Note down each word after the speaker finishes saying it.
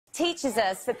teaches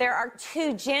us that there are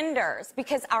two genders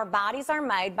because our bodies are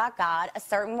made by God a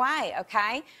certain way,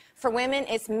 okay? For women,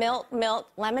 it's milk,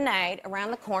 lemonade. Around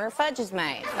the corner, fudge is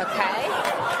made, okay?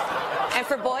 And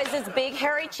for boys, it's big,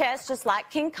 hairy chest, just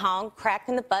like King Kong, crack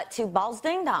in the butt, two balls,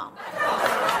 ding-dong.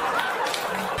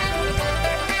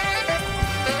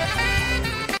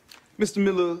 Mr.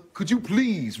 Miller, could you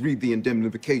please read the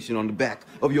indemnification on the back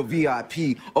of your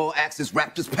VIP All-Access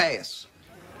Raptors Pass?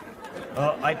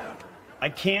 I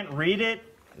can't read it.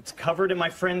 It's covered in my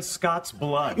friend Scott's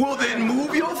blood. Well, then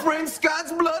move your friend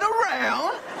Scott's blood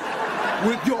around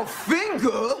with your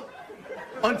finger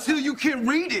until you can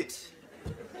read it.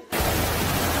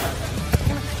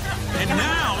 And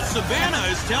now Savannah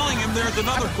is telling him there's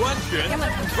another question.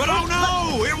 But oh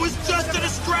no, it was just a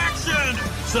distraction.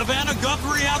 Savannah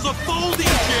Guthrie has a folding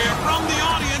chair from the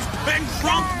audience and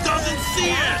Trump doesn't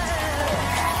see it.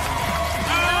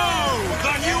 Oh,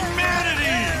 the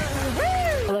humanity.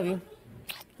 I love you.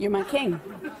 You're my king.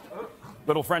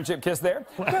 Little friendship kiss there.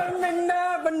 Blood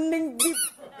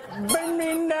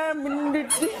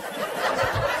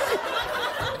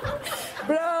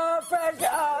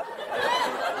pressure.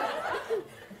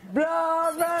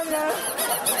 Blood pressure.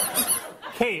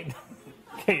 Kate,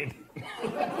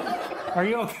 are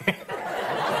you okay?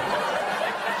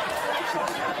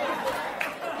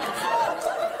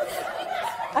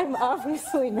 I'm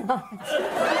obviously not.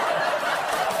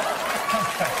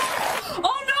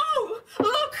 Oh no!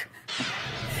 Look!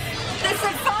 They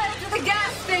set fire to the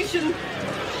gas station.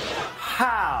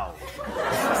 How?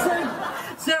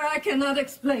 Sir, I cannot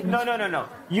explain. No.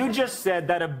 You just said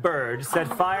that a bird set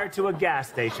fire to a gas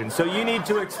station, so you need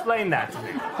to explain that to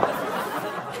me.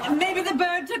 Maybe the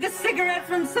bird took a cigarette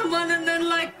from someone and then,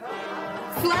 like,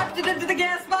 slapped it into the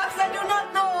gas box. I do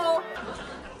not know.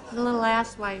 He's a little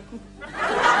asswipe.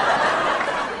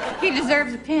 He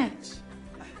deserves a pinch.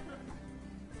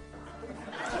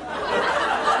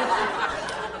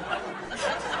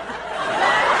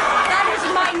 That is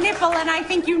my nipple, and I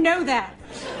think you know that.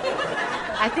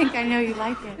 I think I know you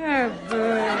like it. Oh,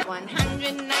 boy.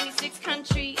 196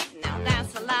 countries, now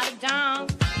that's a lot of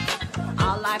dongs.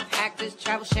 All I packed is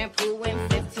travel shampoo and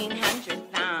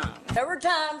 1,500 thongs. There were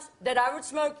times that I would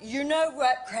smoke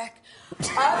you-know-what crack.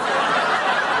 Hey,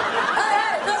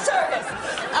 no serious.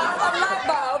 A light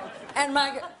bulb, and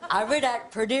I would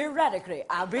act pretty erratically.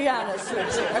 I'll be honest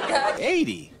with you, okay?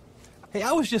 80. Hey,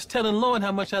 I was just telling Lauren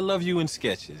how much I love you in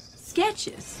Sketches.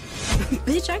 Sketches?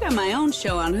 Bitch, I got my own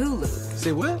show on Hulu.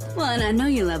 Say what? Well, and I know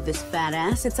you love this fat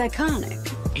ass. It's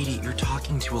iconic. 80, you're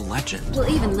talking to a legend. Well,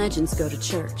 even legends go to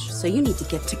church, so you need to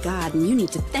get to God, and you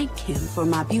need to thank him for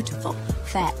my beautiful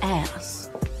fat ass.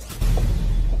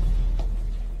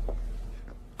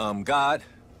 God,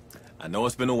 I know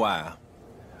it's been a while,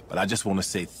 but I just want to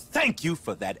say thank you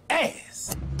for that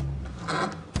ass.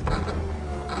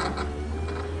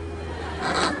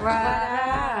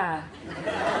 Right.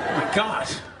 Oh my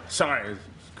gosh. Sorry, it's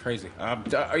crazy.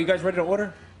 Are you guys ready to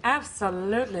order?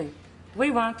 Absolutely.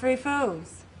 We want 3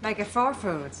 foods. Make it 4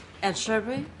 foods. And should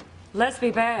we? Let's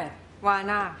be bad. Why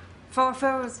not? 4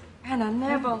 foods and a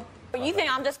nibble. You think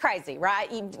I'm just crazy, right?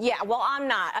 Yeah, well, I'm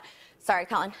not. Sorry,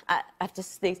 Colin. I have to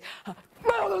sneeze.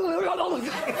 Sorry,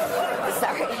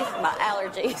 my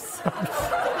allergies.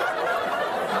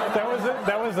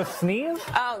 That was a sneeze?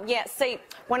 Oh, yeah. See,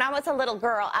 when I was a little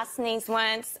girl, I sneezed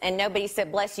once, and nobody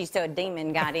said bless you, so a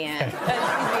demon got in.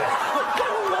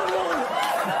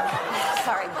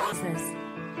 Sorry.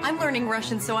 I'm learning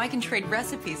Russian so I can trade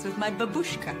recipes with my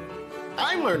babushka.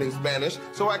 I'm learning Spanish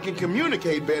so I can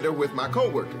communicate better with my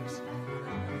coworkers.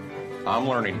 I'm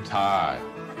learning Thai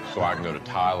so I can go to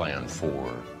Thailand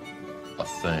for a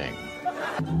thing.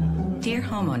 Dear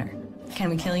homeowner, can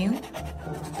we kill you?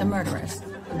 The murderers.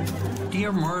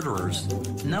 Dear murderers,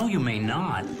 no, you may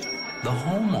not. The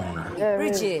homeowner.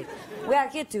 Richard, we are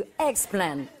here to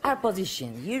explain our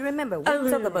position. You remember, we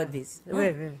talked about this.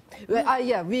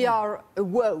 Yeah, we are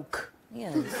woke.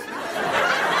 Yes.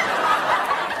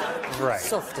 Right.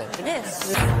 Softer.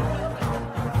 Yes.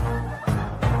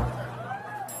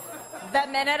 The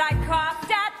minute I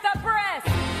coughed at the breast,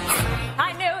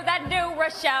 I knew that New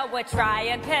Rochelle would try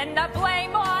and pin the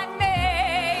blame on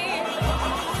me.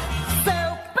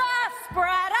 Super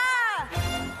spreader,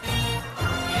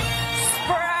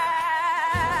 spread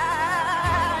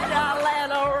a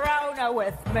little Rona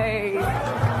with me.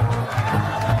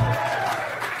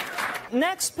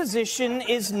 Next position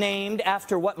is named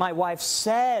after what my wife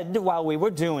said while we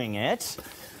were doing it.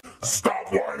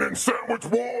 Stop whining, sandwich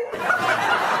boy!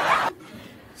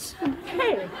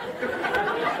 Hey.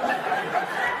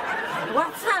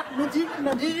 What's up,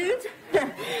 my dude?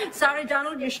 Sorry,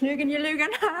 Donald, you're snooging, you're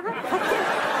looking.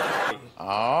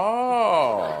 Oh.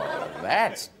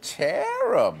 That's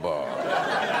terrible.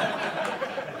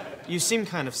 You seem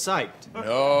kind of psyched.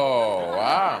 No,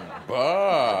 I'm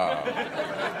bummed.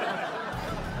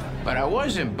 But I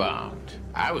wasn't bummed.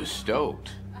 I was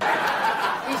stoked.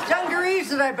 These dungarees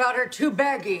that I bought are too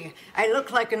baggy. I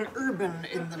look like an urban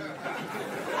in them.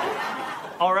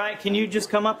 All right, can you just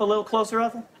come up a little closer,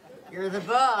 Ethel? You're the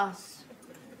boss.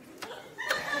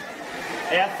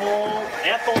 Ethel,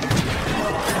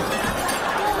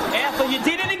 you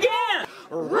did it again!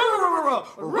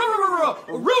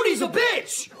 Rudy's a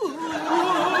bitch!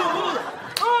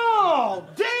 Oh,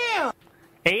 damn!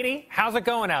 80, how's it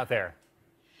going out there?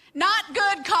 Not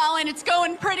good, Colin. It's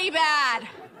going pretty bad.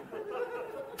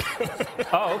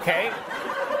 Oh, okay.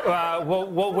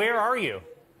 Well, where are you?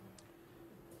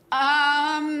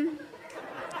 I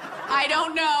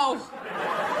don't know.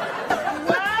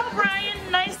 Wow, Brian,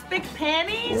 nice big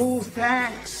panties. Oh,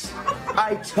 thanks.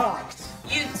 I tucked.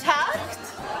 You tucked?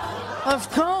 Of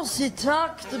course he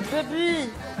tucked, baby.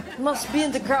 Must be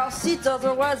in the car seat,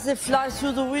 otherwise they fly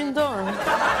through the window.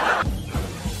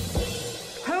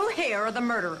 Who here are the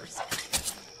murderers?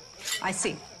 I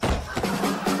see.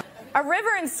 A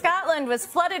river in Scotland was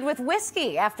flooded with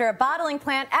whiskey after a bottling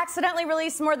plant accidentally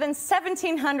released more than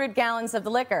 1,700 gallons of the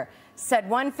liquor. Said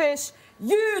one fish,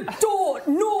 "You don't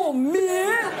know me."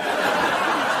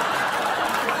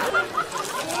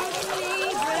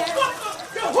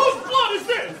 Whose blood is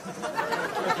this?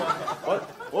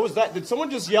 What was that? Did someone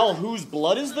just yell, "Whose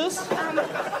blood is this?"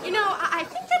 You know, I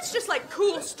think that's just like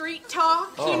cool street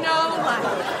talk, you know? Like,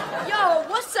 yo,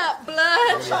 what's up,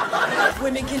 blood?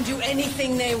 Women can do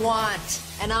anything they want,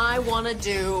 and I want to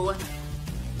do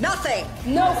nothing.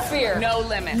 No fear. No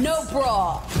limits. No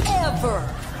bra. Ever.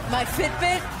 My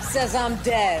Fitbit says I'm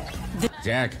dead.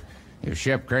 Jack, if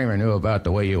Shep Kramer knew about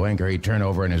the way you anchor, he'd turn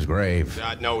over in his grave.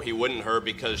 No, he wouldn't, Herb,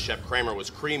 because Shep Kramer was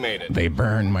cremated. They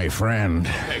burned my friend.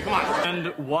 Hey, come on.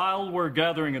 And while we're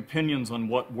gathering opinions on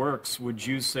what works, would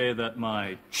you say that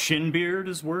my chin beard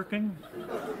is working?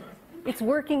 It's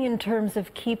working in terms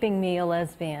of keeping me a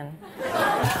lesbian.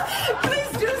 Please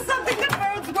do something. The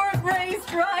birds weren't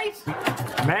raised right.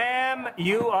 Ma'am,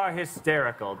 you are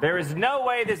hysterical. There is no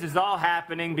way this is all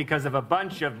happening because of a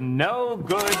bunch of no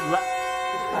good.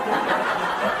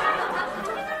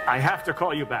 I have to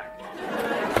call you back.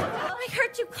 I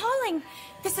heard you calling.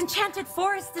 This enchanted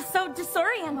forest is so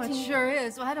disorienting. Oh, it sure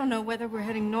is. Well, I don't know whether we're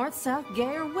heading north, south,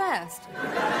 gay, or west.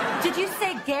 Did you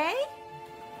say gay?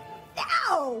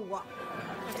 No!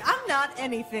 I'm not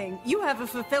anything. You have a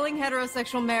fulfilling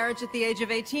heterosexual marriage at the age of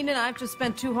 18, and I've just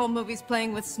spent 2 whole movies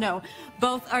playing with snow.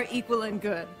 Both are equal and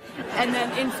good. And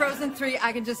then in Frozen 3,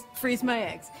 I can just freeze my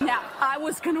eggs. Now, I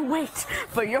was gonna wait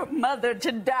for your mother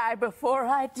to die before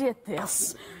I did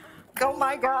this. Oh,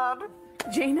 my God.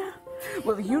 Gina,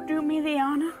 will you do me the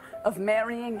honor of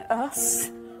marrying us?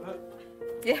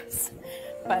 Yes.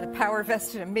 By the power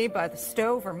vested in me by the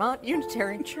Stowe, Vermont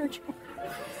Unitarian Church.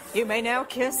 You may now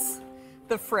kiss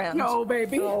the friend. No,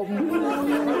 baby.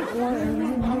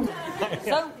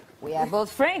 So, we are both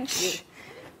French.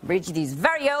 Bridget is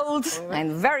very old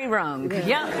and very wrong.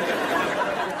 Yeah.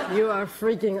 You are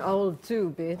freaking old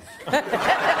too, bitch.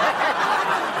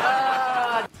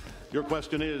 Your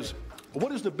question is,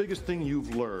 what is the biggest thing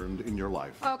you've learned in your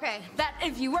life? Okay, that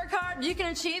if you work hard, you can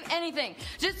achieve anything.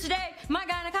 Just today, my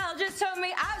gynecologist told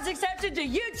me I was accepted to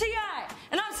UTI,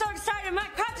 and I'm so excited my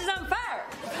crotch is on fire.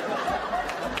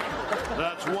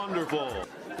 That's wonderful.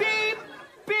 Beep,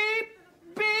 beep,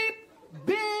 beep,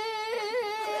 beep.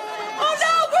 Oh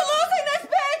no, we're losing this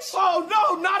bitch! Oh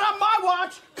no, not on my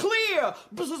watch. Clear.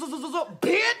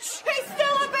 Bitch. He's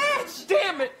still a bitch!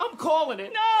 Damn it, I'm calling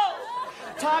it. No!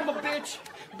 Time of bitch.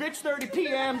 Bitch 30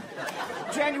 p.m.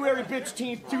 January bitch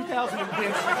 2000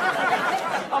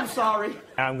 bitch. I'm sorry.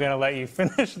 I'm going to let you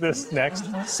finish this next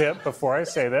sip before I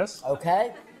say this.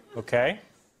 Okay. Okay.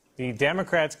 The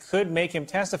Democrats could make him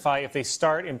testify if they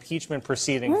start impeachment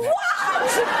proceedings. What?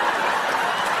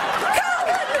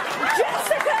 Colin!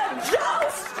 Jessica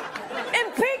Jost!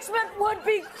 Impeachment would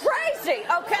be crazy,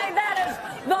 okay? That is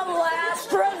the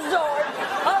last resort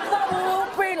of the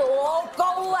loopy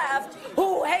local left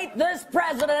who hate this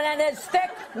president and his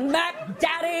thick Mac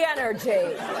Daddy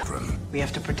energy. We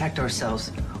have to protect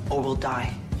ourselves, or we'll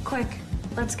die. Quick,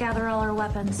 let's gather all our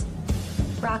weapons.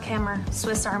 Rock hammer,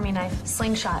 Swiss Army knife,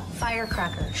 slingshot,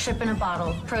 firecracker, ship in a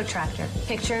bottle, protractor,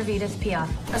 picture of Edith Piaf,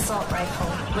 assault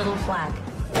rifle, little flag.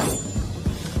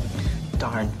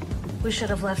 Darn. We should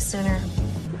have left sooner.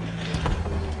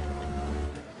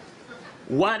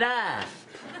 What up?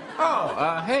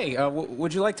 Oh, hey,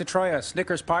 would you like to try a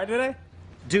Snickers pie today?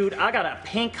 Dude, I got a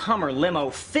pink Hummer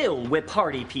limo filled with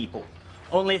party people.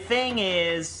 Only thing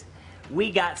is, We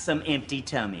got some empty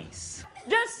tummies.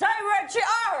 Just say what you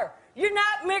are. You're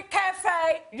not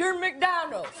McCafe, you're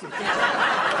McDonald's. I'm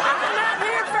not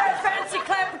here for a fancy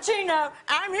cappuccino.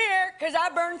 I'm here because I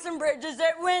burned some bridges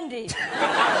at Wendy's.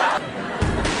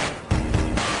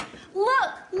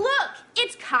 Look,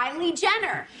 it's Kylie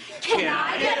Jenner. Can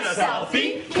I get a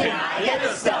selfie? Can I get a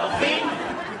selfie?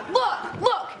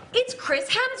 Look, it's Chris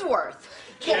Hemsworth.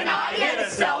 Can I get a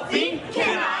selfie?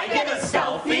 Can I get a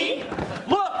selfie?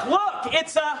 Look,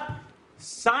 it's a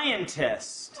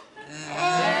scientist.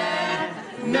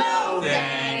 No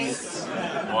thanks.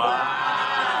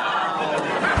 Wow.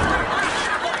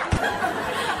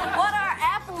 What our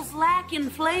apples lack in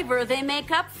flavor, they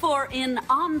make up for in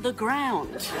On the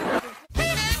Ground.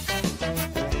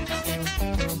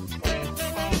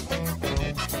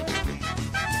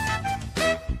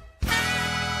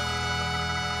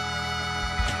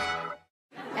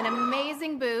 And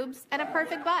amazing boobs and a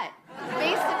perfect butt.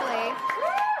 Basically,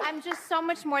 I'm just so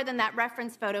much more than that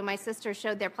reference photo my sister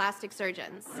showed their plastic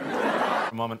surgeons.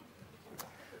 A moment.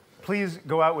 Please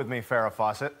go out with me, Farrah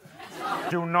Fawcett.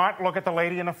 Do not look at the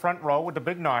lady in the front row with the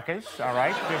big knockers, all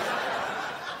right? Just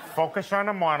focus on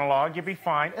the monologue, you'll be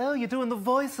fine. Oh, you're doing the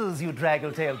voices, you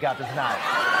draggle-tailed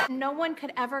gobsnout. No one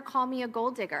could ever call me a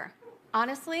gold digger.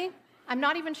 Honestly, I'm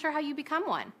not even sure how you become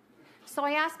one. So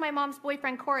I asked my mom's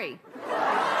boyfriend, Corey.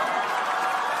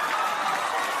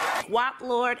 Wop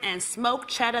Lord and Smoke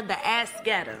Cheddar the ass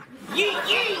getter. Yeet,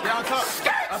 yeet. Y'all talk.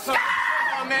 Skirt.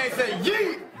 My man say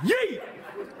yeet, yeet.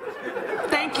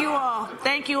 Thank you all.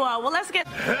 Thank you all. Well, let's get.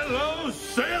 Hello,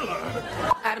 sailor.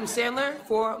 Adam Sandler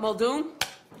for Muldoon.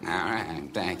 All right,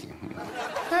 thank you.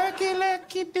 Turkey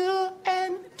lucky do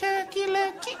and turkey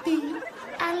lucky do.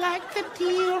 I like the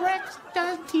T-Rex.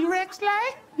 Does T-Rex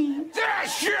like me?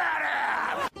 Shut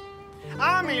up!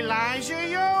 I'm Elijah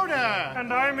Yoda.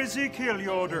 And I'm Ezekiel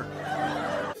Yoder.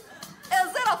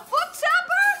 Is it a foot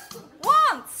tapper?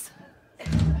 Once.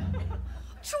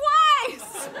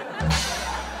 Twice.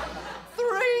 3.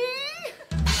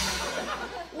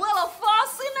 Will a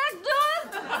Fosse neck do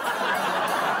it?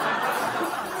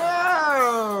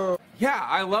 Oh. Yeah,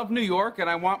 I love New York, and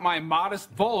I want my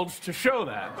modest bulge to show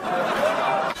that.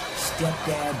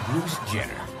 Stepdad Bruce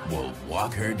Jenner will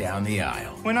walk her down the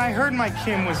aisle. When I heard my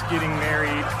Kim was getting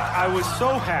married, I was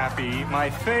so happy. My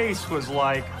face was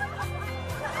like...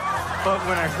 But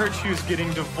when I heard she was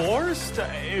getting divorced,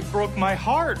 it broke my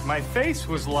heart. My face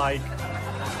was like...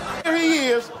 Here he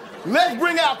is. Let's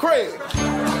bring out Craig.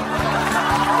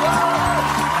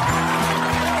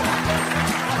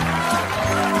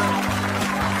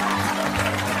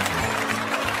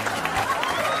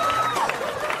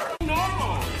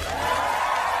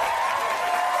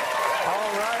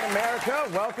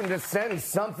 Welcome to Send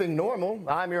Something Normal.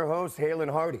 I'm your host, Halen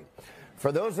Hardy.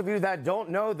 For those of you that don't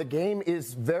know, the game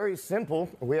is very simple.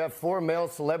 We have 4 male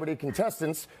celebrity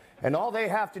contestants, and all they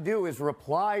have to do is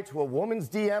reply to a woman's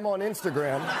DM on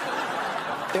Instagram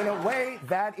in a way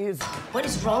that is... What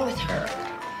is wrong with her?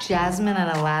 Jasmine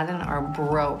and Aladdin are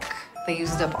broke. They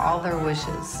used up all their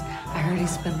wishes. I heard he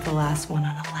spent the last one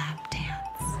on a lap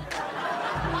dance.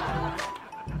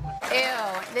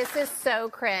 Ew, this is so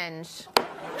cringe.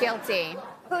 Guilty.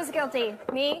 Who's guilty?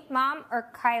 Me, Mom, or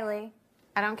Kylie?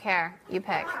 I don't care. You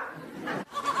pick.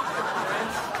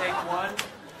 Take one.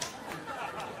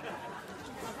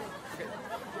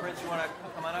 Prince, you want to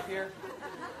come on up here?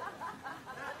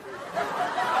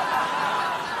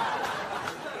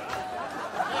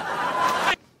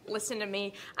 Listen to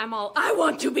me. I'm all, I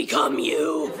want to become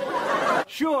you.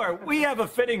 Sure, we have a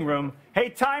fitting room. Hey,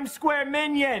 Times Square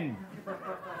minion.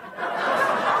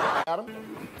 Adam?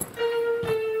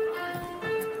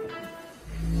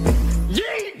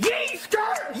 Yeet, yeet,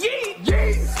 skirt, yeet,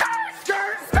 yeet, skirt,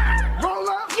 skirt, skirt. Roll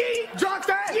up, yeet, drop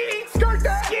that, yeet, skirt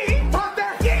that, yeet, pop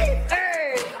that, yeet.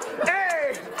 Hey,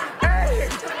 hey, hey,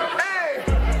 hey.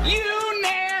 You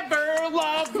never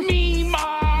loved me,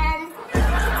 Mom,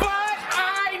 but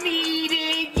I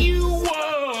needed you.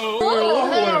 Whoa.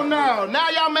 Oh, hell no. Now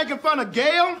y'all making fun of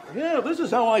Gail? Yeah, this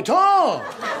is how I talk.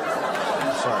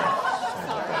 I'm sorry.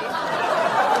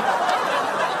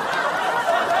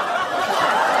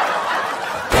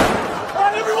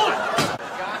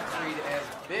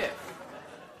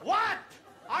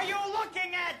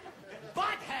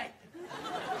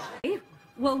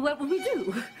 Well, what will we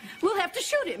do? We'll have to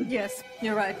shoot him. Yes,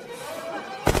 you're right.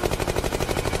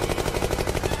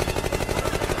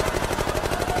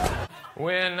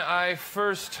 When I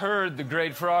first heard the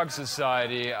Great Frog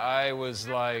Society, I was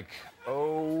like,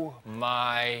 oh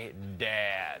my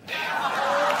dad.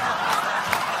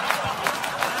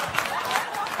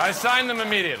 I signed them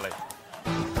immediately.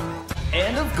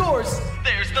 And of course,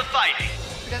 there's the fighting.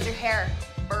 Does your hair,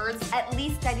 birds. At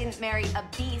least I didn't marry a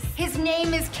beast. His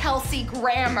name is Kelsey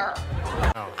Grammer.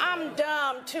 I'm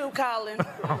dumb too, Colin.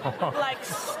 Like,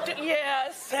 yeah,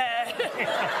 it's sad.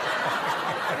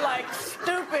 Like,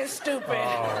 stupid.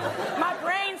 Oh. My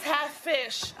brain's half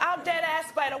fish. I'll dead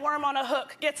ass bite a worm on a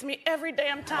hook. Gets me every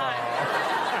damn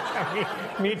time.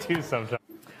 Me too sometimes.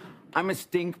 I'm a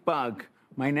stink bug.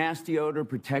 My nasty odor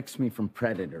protects me from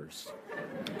predators.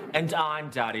 And I'm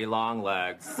Daddy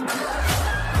Longlegs.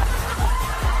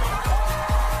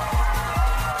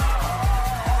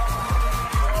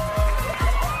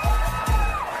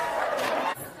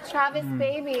 Travis,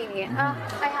 baby,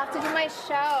 I have to do my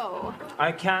show.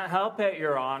 I can't help it,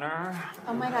 Your Honor.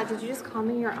 Oh my God, did you just call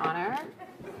me Your Honor?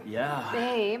 Yeah.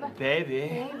 Babe.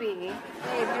 Baby. Babe,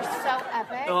 you're so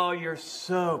epic. Oh, you're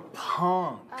so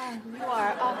pumped. Oh, you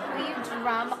are. Oh, will you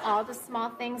drum all the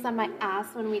small things on my ass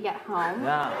when we get home?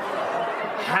 Yeah.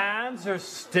 Hands or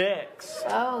sticks?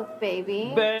 Oh,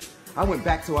 baby. I went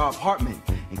back to our apartment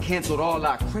and canceled all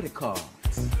our credit cards.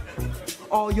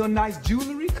 All your nice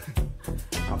jewelry,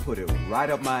 I put it right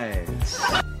up my ass.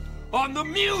 On the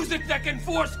music that can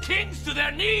force kings to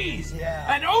their knees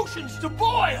and oceans to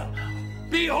boil.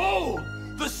 Behold,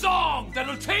 the song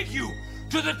that'll take you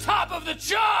to the top of the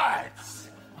charts.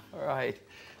 All right.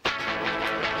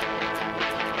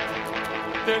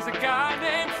 There's a guy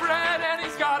named Fred and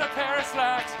he's got a pair of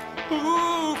slacks.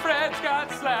 Ooh, Fred's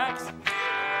got slacks.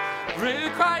 Really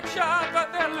quite sharp,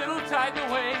 but they're a little tight in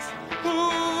the waist.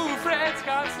 Ooh, Fred's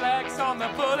got slacks on the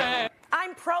bullet.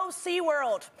 I'm pro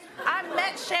SeaWorld. I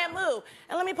met Shamu.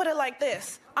 And let me put it like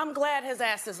this. I'm glad his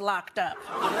ass is locked up.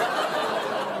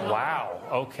 Wow.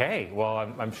 Okay. Well,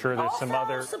 I'm sure there's some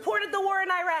other. Supported the war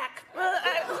in Iraq.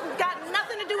 Got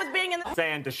nothing to do with being in the...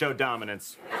 Saying to show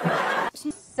dominance.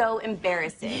 So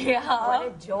embarrassing. Yeah. What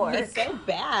a dork. He's so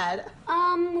bad.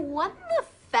 What the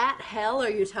fat hell are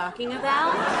you talking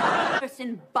about?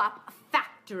 Person Bop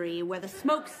Factory, where the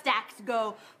smokestacks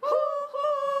go.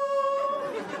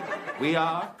 We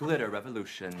are Glitter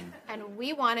Revolution. And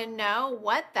we want to know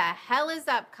what the hell is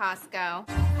up, Costco.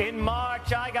 In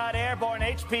March, I got airborne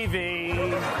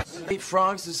HPV. Hey,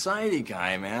 Frog Society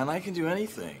guy, man. I can do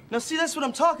anything. Now, see, that's what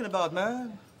I'm talking about,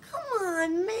 man. Come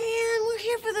on, man. We're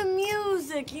here for the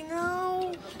music, you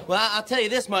know? Well, I'll tell you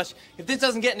this much. If this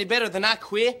doesn't get any better, then I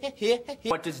quit.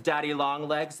 What does Daddy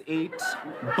Longlegs eat?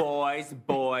 Boys,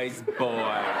 boys,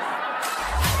 boys.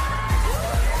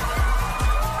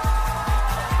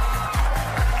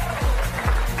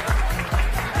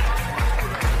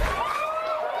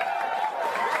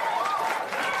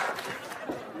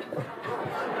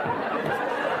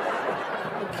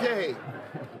 Okay.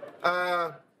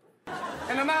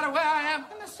 And no matter where I am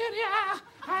in the city,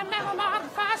 I'm never more than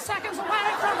 5 seconds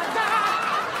away from a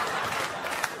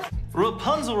guy.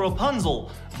 Rapunzel,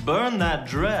 Rapunzel, burn that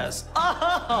dress.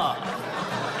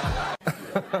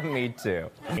 Me too.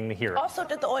 Here. Also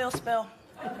did the oil spill.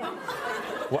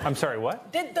 Well, I'm sorry,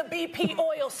 what? Did the BP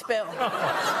oil spill.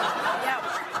 Yeah,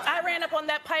 I ran up on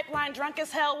that pipeline drunk as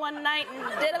hell one night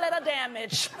and did a little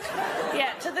damage.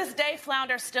 Yeah, to this day,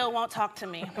 Flounder still won't talk to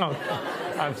me. Oh,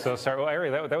 I'm so sorry. Well,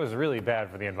 Ari, that was really bad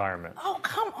for the environment. Oh,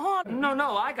 come on.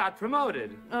 No, I got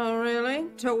promoted. Oh, really?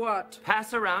 To what?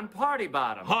 Pass around party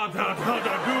bottom. I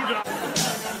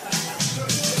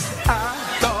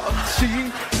thought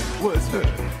she was her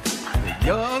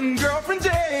young girlfriend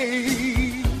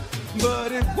Jay,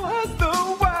 but it was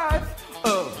the wife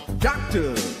of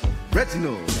Dr.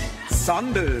 Reginald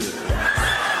Saunders.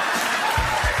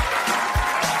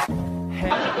 I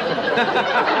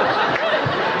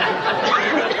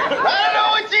don't know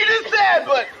what you just said,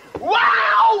 but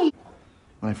wow!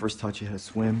 When I first taught you how to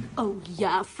swim, Oh,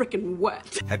 yeah, frickin'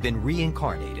 wet. Have been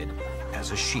reincarnated as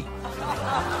a sheep.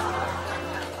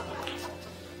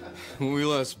 when we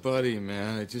lost Buddy,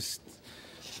 man, is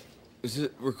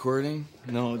it recording?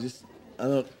 No,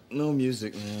 no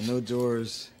music, man, no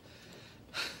Doors.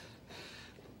 I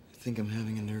think I'm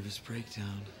having a nervous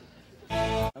breakdown.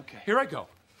 Okay. Here I go.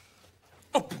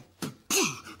 I'm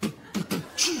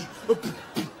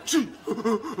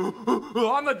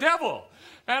the devil,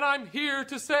 and I'm here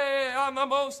to say I'm the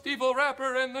most evil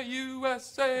rapper in the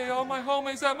USA. All my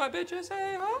homies and my bitches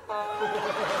say,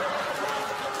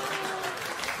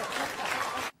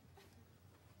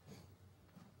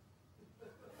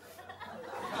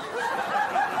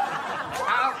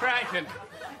 Al Franken.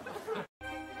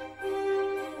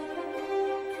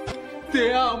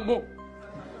 Te amo.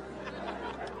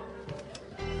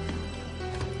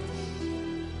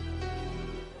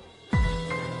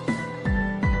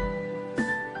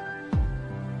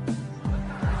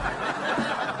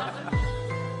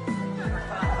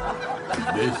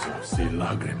 Besos y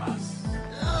lágrimas.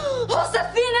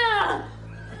 Josefina!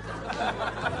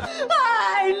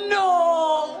 I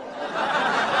know!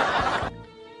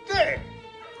 Good.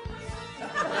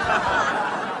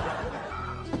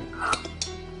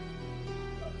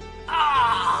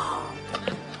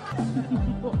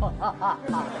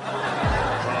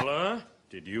 Paula,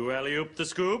 did you alley-oop the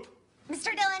scoop?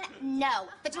 Mr. Dillon, no.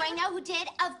 But do I know who did?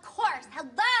 Of course.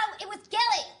 Hello, it was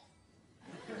Gilly.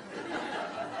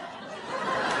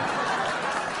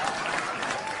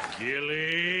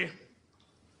 Gilly.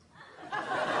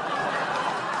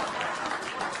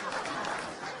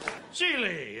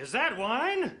 Chile, is that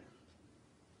wine?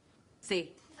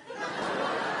 See.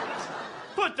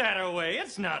 Put that away.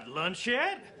 It's not lunch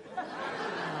yet. All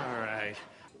right.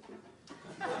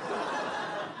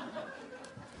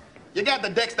 You got the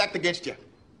deck stacked against you.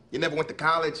 You never went to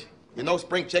college. You're no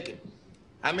spring chicken.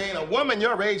 I mean, a woman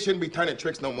your age shouldn't be turning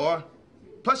tricks no more.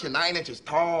 Plus, you're 9 inches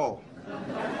tall.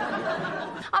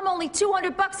 I'm only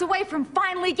 $200 away from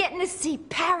finally getting to see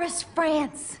Paris,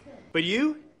 France. But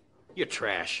you're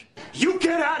trash. You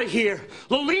get out of here.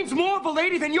 Laleem's more of a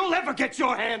lady than you'll ever get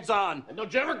your hands on. And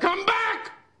don't you ever come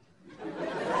back!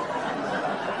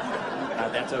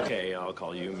 That's okay. I'll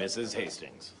call you Mrs.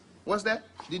 Hastings. What's that?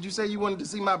 Did you say you wanted to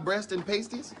see my breast and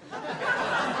pasties?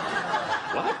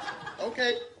 What?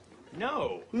 Okay.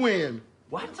 No. When?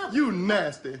 What? You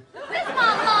nasty. Where's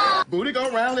Mama? Booty go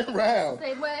round and round.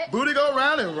 Say what? Booty go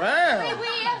round and round. Say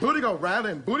where? Booty go round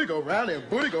and booty go round and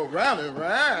booty go round and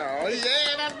round.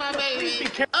 Yeah, that's my baby.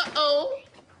 Uh-oh.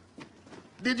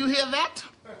 Did you hear that?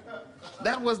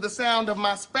 That was the sound of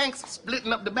my Spanx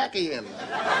splitting up the back end.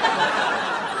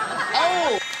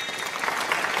 Oh!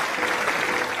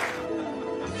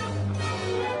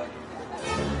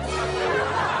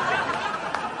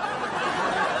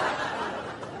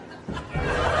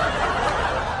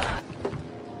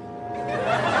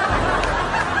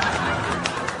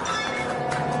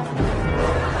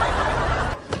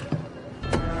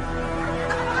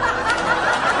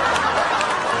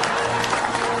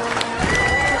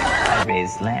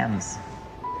 Lambs.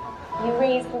 You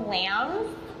raise lambs?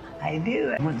 I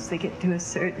do. Once they get to a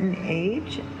certain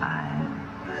age,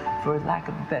 I, for lack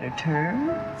of a better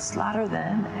term, slaughter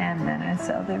them, and then I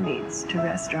sell their meats to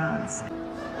restaurants.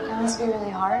 That must be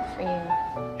really hard for you.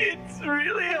 It's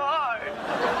really hard.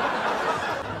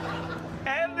 I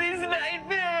have these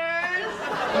nightmares.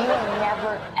 You are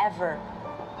never, ever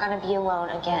gonna be alone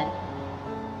again.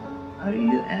 Are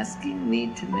you asking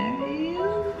me to marry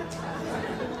you?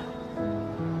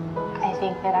 I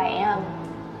think that I am.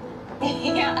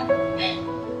 Yeah.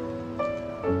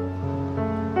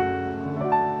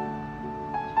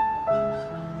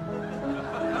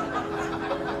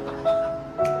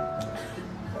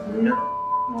 No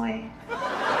way.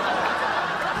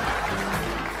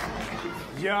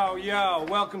 Yo,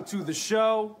 welcome to the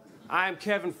show. I'm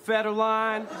Kevin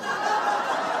Federline.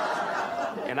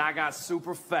 And I got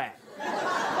super fat.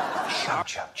 Chug,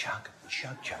 chug, chug,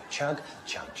 chug, chug, chug,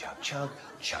 chug, chug, chug,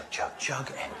 chug, chug,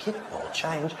 chug, and kick will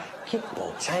change,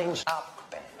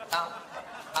 up and up and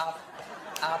up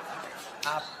and up,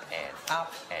 up and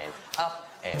up and up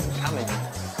and coming.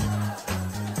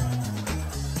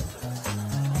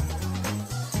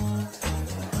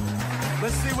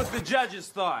 Let's see what the judges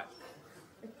thought.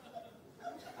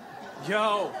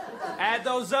 Yo, add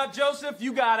those up, Joseph.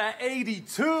 You got a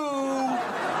 82,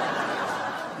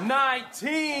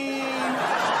 19.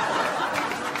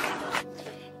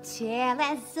 Till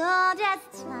it's all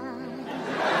just time.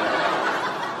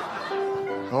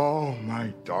 Oh,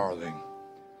 my darling.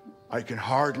 I can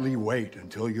hardly wait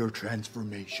until your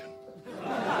transformation.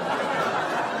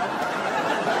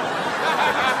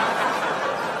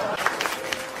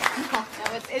 No,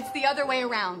 it's the other way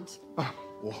around.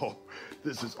 Whoa,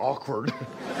 this is awkward.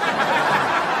 I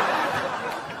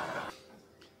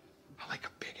like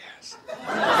a big ass.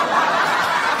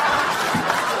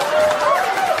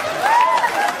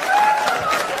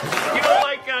 You don't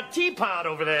like a teapot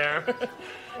over there.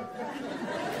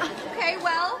 Okay,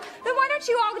 well, then why don't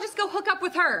you all just go hook up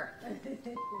with her?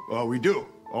 Well, we do,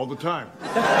 all the time.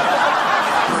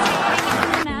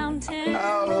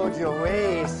 Oh, hold your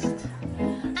waist.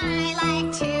 I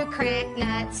like to crack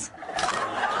nuts.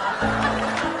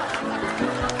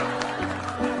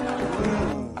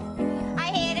 I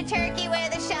hit a turkey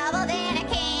with a shovel, then I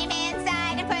came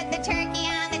inside and put the turkey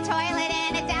on the toilet,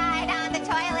 and it died on the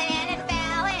toilet, and it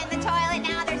fell in the toilet.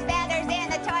 Now there's feathers in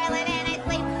the toilet, and I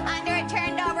sleep under a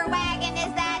turned over wagon.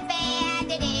 Is that bad?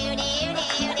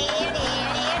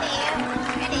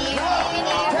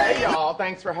 Hey, y'all.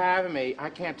 Thanks for having me. I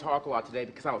can't talk a lot today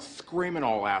because I was screaming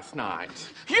all last night.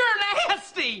 You're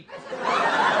nasty!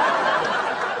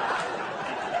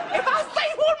 If I say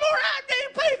one more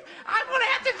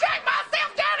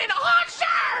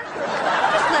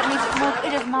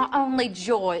only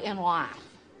joy in life.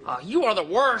 Oh, you are the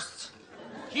worst.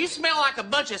 You smell like a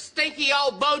bunch of stinky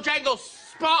old Bojangles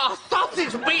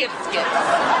sausage biscuits.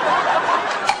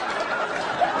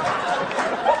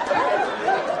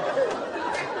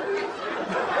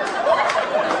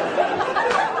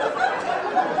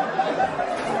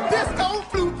 Disco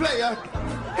flute player.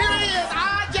 Here he is,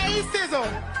 R.J. Sizzle.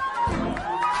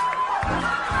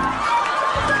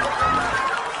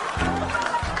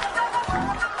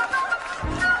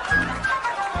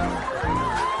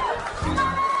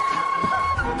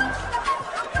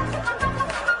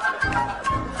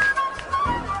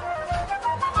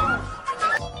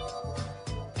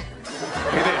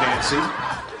 Hey there, Nancy.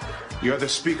 You're the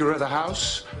Speaker of the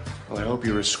House? Well, I hope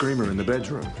you're a screamer in the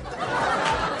bedroom.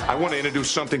 I want to introduce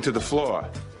something to the floor.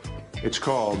 It's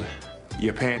called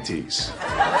your panties.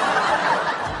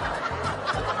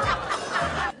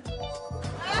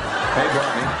 Hey,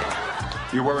 Barney.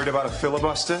 You worried about a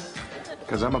filibuster?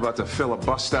 Because I'm about to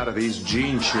filibust out of these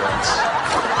jean shorts.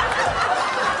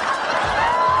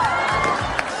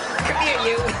 Come here,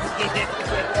 you.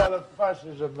 What all the fuss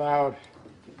is about?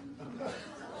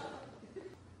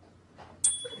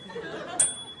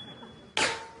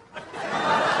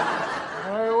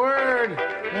 My word!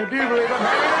 I do believe I'm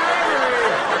having an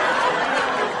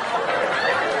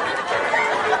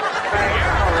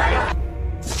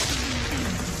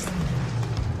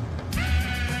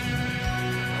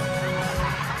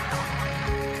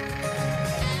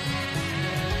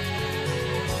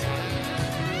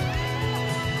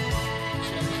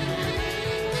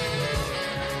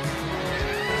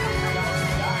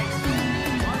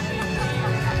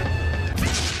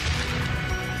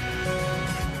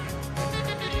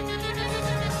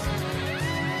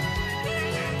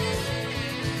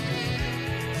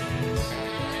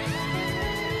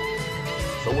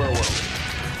So where were we?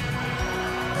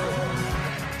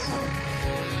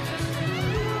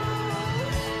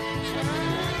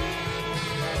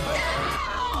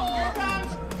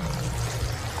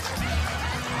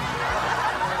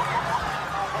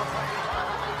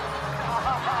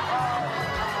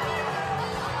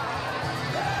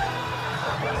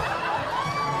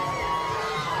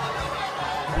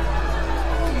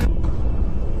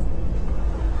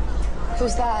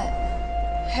 Who's that?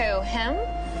 Who, him?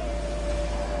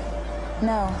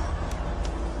 No.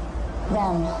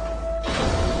 Them.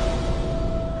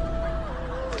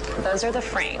 Those are the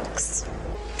Franks.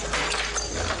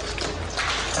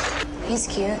 He's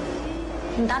cute.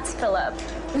 That's Philip.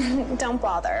 Don't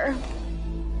bother.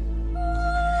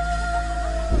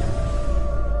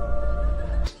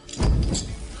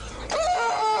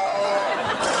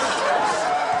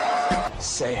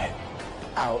 Say it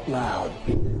out loud.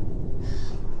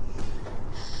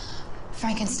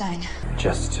 Frankenstein.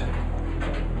 Just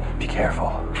be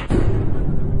careful.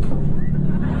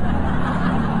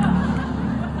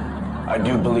 I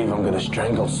do believe I'm gonna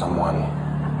strangle someone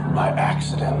by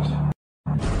accident.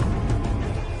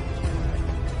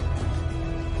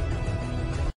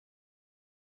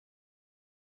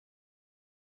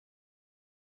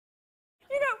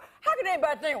 You know, how can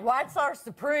anybody think whites are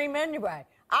supreme anyway?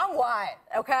 I'm white,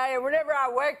 okay? And whenever I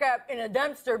wake up in a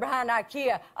dumpster behind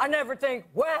IKEA, I never think,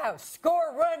 wow,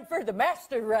 score run for the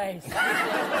master race.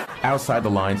 Outside the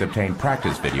Lines obtained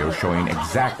practice videos showing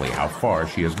exactly how far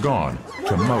she has gone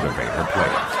to motivate her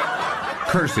players.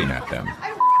 Cursing at them,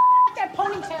 That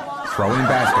ponytail off. throwing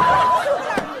basketballs,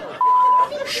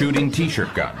 shooting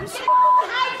t-shirt guns.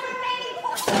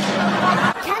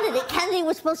 Kennedy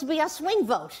was supposed to be our swing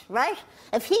vote, right?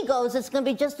 If he goes, it's going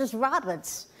to be Justice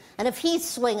Roberts. And if he's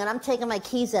swinging, I'm taking my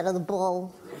keys out of the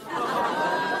bowl.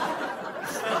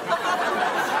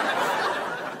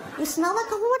 You smell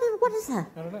like a... What is that?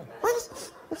 I don't know. What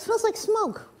is... It smells like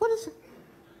smoke. What is it?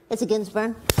 It's a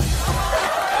Ginsburg.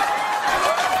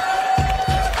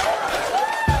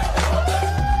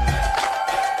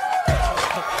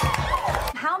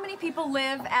 How many people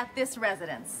live at this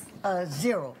residence?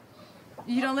 0.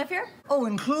 You don't live here? Oh,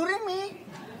 including me?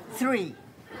 3.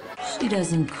 She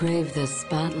doesn't crave the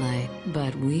spotlight,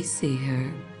 but we see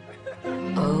her.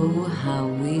 Oh, how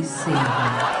we see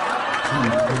her.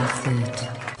 Complicit.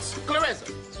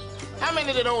 Clarissa, how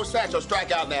many did old Satchel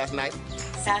strike out last night?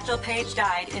 Satchel Paige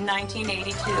died in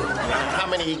 1982. How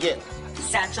many he get?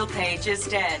 Satchel Paige is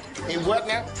dead. He what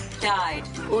now? Died.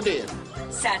 Who did?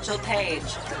 Satchel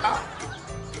Paige. Oh.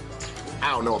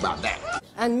 I don't know about that.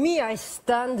 And me, I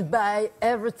stand by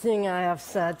everything I have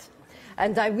said.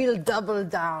 And I will double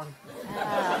down.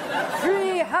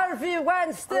 Free Harvey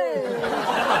Weinstein.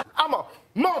 I'm a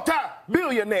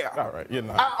multi-billionaire. All right, you're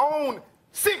not. I own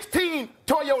 16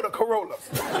 Toyota Corollas.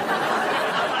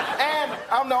 And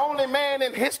I I'm the only man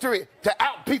in history to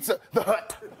out-pizza the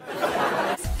Hut.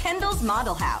 Kendall's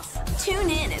Model House.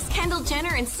 Tune in as Kendall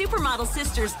Jenner and supermodel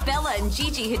sisters Bella and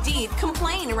Gigi Hadid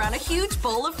complain around a huge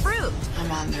bowl of fruit.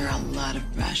 I'm under a lot of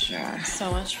pressure.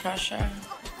 So much pressure.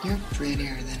 You're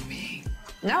prettier than me.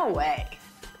 No way.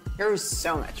 You're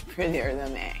so much prettier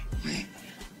than me. Wait,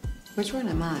 which one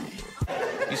am I?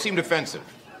 You seem defensive.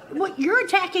 Well, you're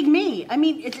attacking me. I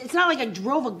mean, it's not like I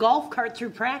drove a golf cart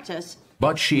through practice.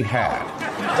 But she had.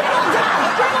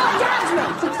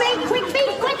 Quick feet, quick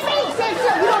feet, quick feet! Stand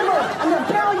still, you don't move. I'm gonna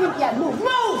barrel you. Yeah, move,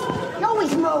 move! You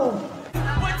always move.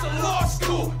 Went to law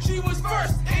school, she was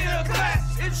first in her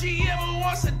class. If she ever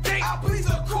wants a date, I'll please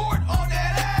a court on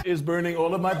that ass. Is burning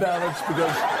all of my ballots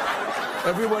because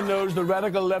everyone knows the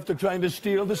radical left are trying to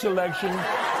steal this election.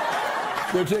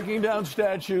 They're taking down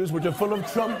statues which are full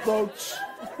of Trump votes.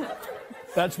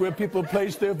 That's where people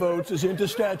place their votes, is into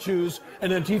statues,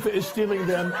 and Antifa is stealing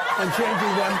them and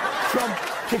changing them Trump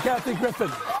to Kathy Griffin.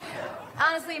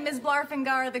 Honestly, Ms.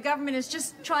 Blarfingara, the government is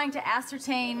just trying to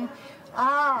ascertain.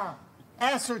 Ah,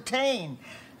 ascertain.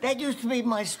 That used to be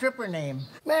my stripper name.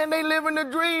 Man, they living the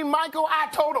dream, Michael. I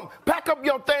told them, pack up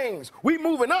your things. We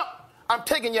moving up. I'm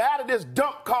taking you out of this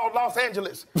dump called Los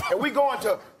Angeles, and we going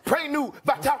to Prenu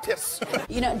Vatatis.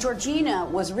 You know, Georgina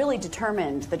was really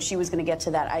determined that she was going to get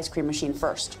to that ice cream machine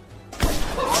first.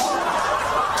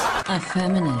 A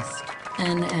feminist,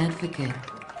 an advocate,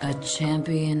 a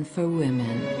champion for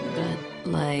women, but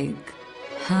like,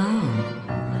 how?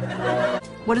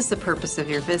 What is the purpose of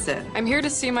your visit? I'm here to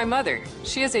see my mother.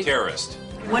 She is a Terrorist.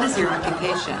 What is your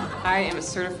occupation? I am a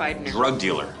certified nurse. Drug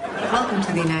dealer. Welcome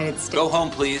to the United States. Go home,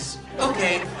 please.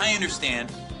 Okay, I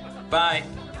understand. Bye.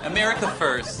 America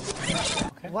first.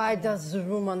 Why does the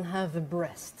woman have a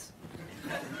breast?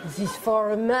 This is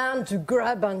for a man to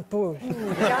grab and pull.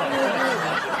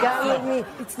 Come with me.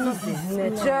 It's not this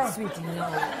nature.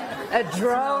 A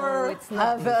drawer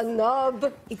have a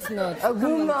knob. It's not. A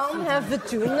woman have a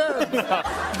two knobs.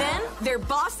 Then they're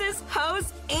bosses,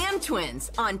 hoes, and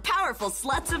twins on Powerful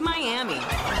Sluts of Miami.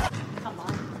 Come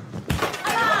on.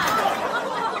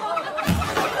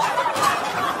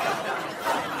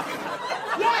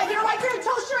 Yeah, you're right. You're a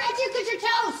toaster after you get your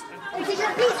toast. Because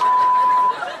you're a piece of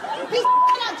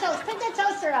toast. Pick that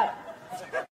toaster up.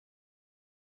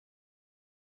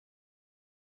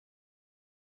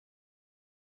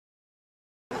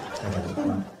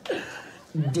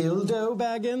 Dildo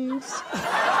Baggins?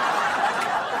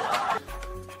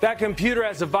 That computer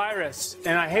has a virus,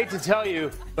 and I hate to tell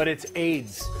you, but it's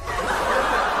AIDS.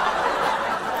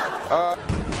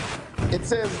 It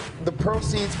says the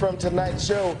proceeds from tonight's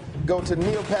show go to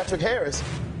Neil Patrick Harris.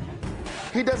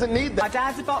 He doesn't need that. My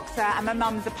dad's a boxer and my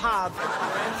mum's a pub.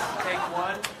 Take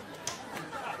one.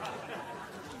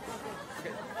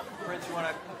 Okay. Prince, you want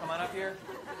to come on up here?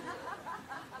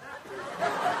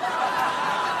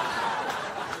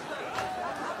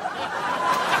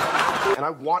 And I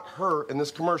want her in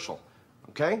this commercial,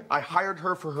 okay? I hired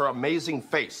her for her amazing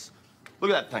face. Look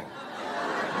at that thing.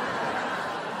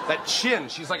 That chin,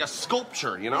 she's like a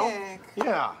sculpture, you know?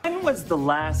 Yeah. When was the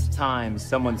last time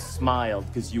someone smiled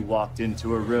because you walked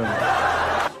into a room?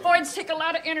 Voids take a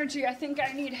lot of energy. I think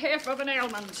I need half of an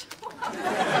almond.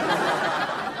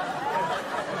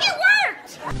 It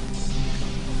worked!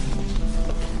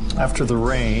 After the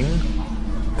rain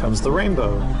comes the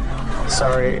rainbow.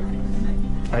 Sorry,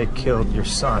 I killed your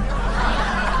son,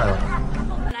 Kyla.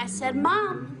 And I said,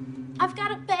 Mom, I've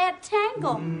got a bad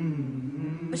tangle.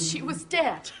 But she was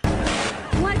dead.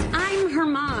 What? I'm her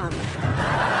mom.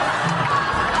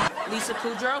 Lisa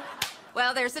Kudrow?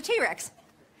 Well, there's the T-Rex.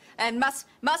 And must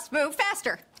move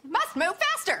faster. Must move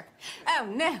faster. Oh,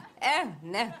 no. Oh,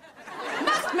 no.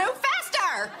 Must move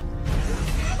faster!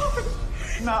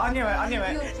 No, I knew it. I knew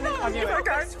it. I knew it. My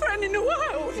best friend in the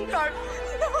world. No.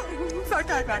 It's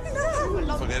okay, babe.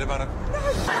 No. Forget about it.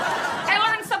 I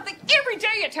learned something every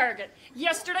day at Target.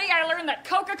 Yesterday, I learned that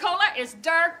Coca-Cola is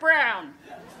dark brown.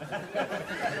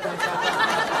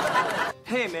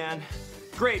 Hey, man.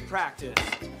 Great practice.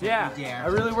 Yeah, I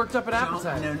really worked up an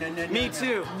appetite. No. Me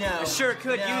too. No. I sure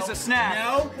could use a snack.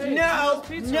 No.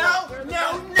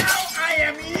 I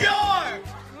am your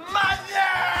mother!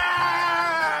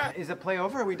 Is the play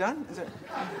over? Are we done?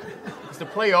 Is the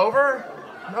play over?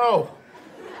 No.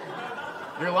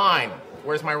 You're lying.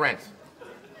 Where's my rent?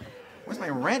 Where's my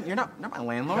rent? You're not my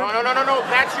landlord. No.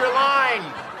 That's your line.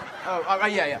 Oh,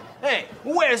 yeah. Hey,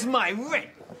 where's my rent?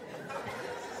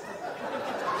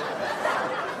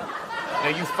 Now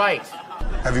you fight.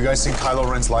 Have you guys seen Kylo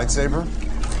Ren's lightsaber?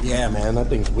 Yeah, man, that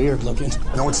thing's weird looking.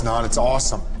 No, it's not. It's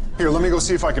awesome. Here, let me go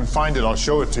see if I can find it. I'll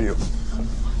show it to you.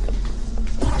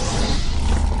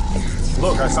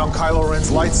 Look, I found Kylo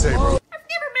Ren's lightsaber. I've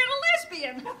never met a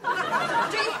lesbian.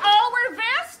 Do you all wear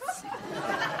vests?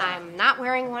 I'm not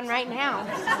wearing one right now.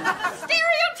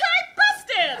 Stereotype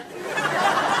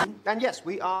busted! And yes,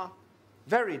 we are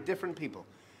very different people.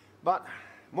 But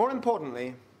more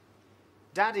importantly,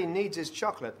 Daddy needs his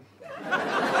chocolate.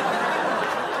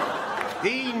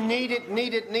 He need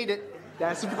it.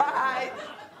 That's right.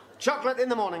 Chocolate in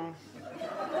the morning.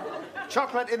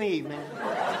 Chocolate in the evening.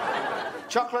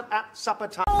 Chocolate at supper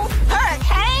time.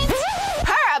 Hurricanes?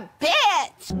 Her a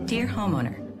bitch! Dear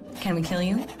homeowner, can we kill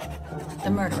you? The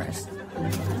murderers.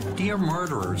 Dear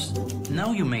murderers,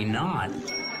 no, you may not.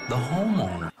 The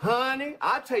homeowner. Honey,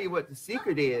 I'll tell you what the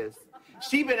secret is.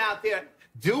 She been out there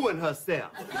doing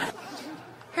herself.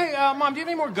 Hey, Mom, do you have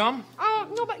any more gum?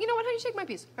 No, but you know what? How do you shake my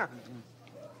piece? Here.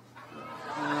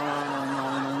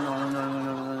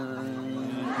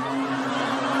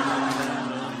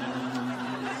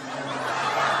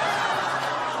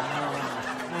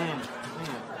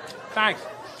 Thanks.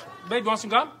 Babe, you want some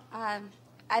gum? I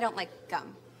don't like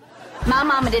gum. My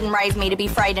mama didn't raise me to be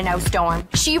afraid of no storm.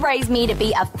 She raised me to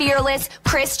be a fearless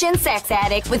Christian sex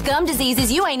addict with gum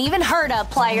diseases you ain't even heard of,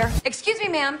 player. Excuse me,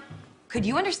 ma'am. Could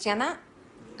you understand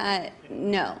that?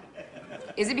 No.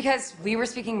 Is it because we were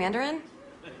speaking Mandarin?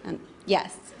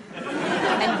 Yes.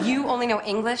 And you only know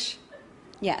English?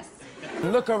 Yes.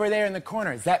 Look over there in the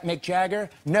corner. Is that Mick Jagger?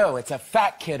 No, it's a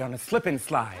fat kid on a slip and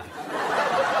slide.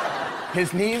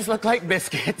 His knees look like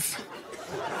biscuits.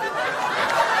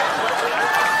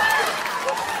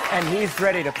 And he's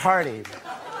ready to party.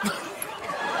 No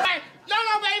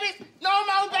more babies! No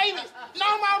more babies!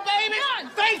 No more babies!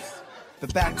 Face!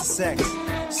 But back to sex.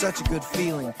 Such a good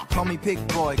feeling. Call me pig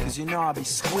boy, cause you know I'll be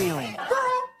squealing.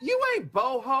 Girl, you ain't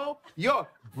boho. You're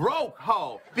broke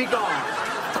ho. Be gone.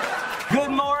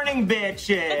 Good morning,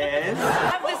 bitches. I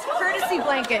have this courtesy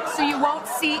blanket so you won't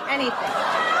see anything.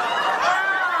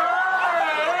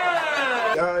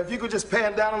 If you could just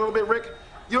pan down a little bit, Rick,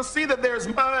 you'll see that there's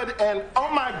mud and, oh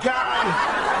my God!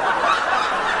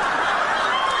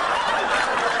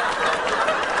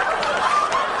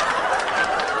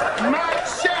 My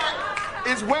chat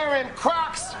is wearing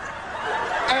Crocs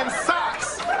and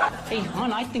socks. Hey,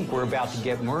 hon, I think we're about to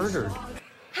get murdered.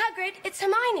 Hagrid, it's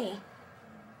Hermione.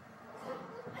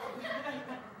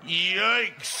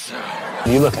 Yikes. What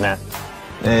are you looking at?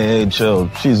 Hey, chill.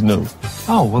 She's new.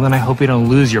 Oh, well then I hope you don't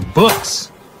lose your books.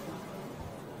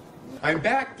 I'm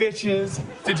back, bitches.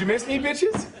 Did you miss me,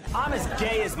 bitches? I'm as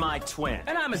gay as my twin.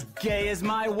 And I'm as gay as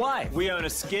my wife. We own a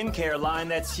skincare line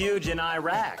that's huge in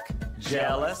Iraq.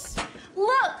 Jealous?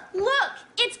 Look,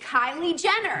 it's Kylie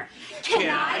Jenner. Can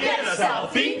I get a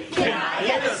selfie? Can I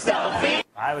get a selfie?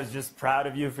 I was just proud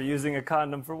of you for using a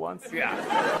condom for once. Yeah.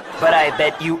 But I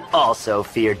bet you also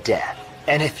fear death.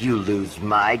 And if you lose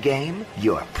my game,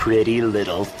 your pretty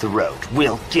little throat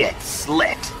will get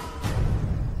slit.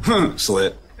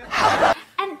 Slit. How about...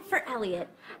 And for Elliot,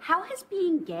 how has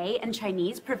being gay and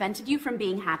Chinese prevented you from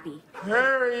being happy?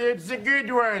 Harry, it's a good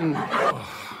one.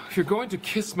 If you're going to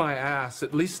kiss my ass,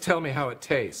 at least tell me how it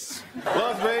tastes.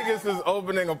 Las Vegas is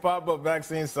opening a pop-up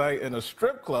vaccine site in a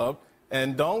strip club.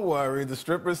 And don't worry, the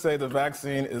strippers say the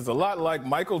vaccine is a lot like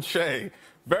Michael Che.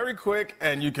 Very quick,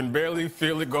 and you can barely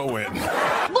feel it go in.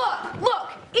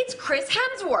 Look, it's Chris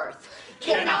Hemsworth.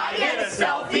 Can I get a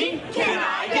selfie? Can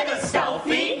I get a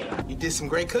selfie? You did some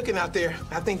great cooking out there.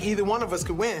 I think either one of us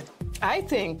could win. I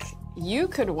think you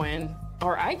could win,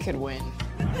 or I could win.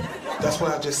 That's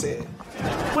what I just said.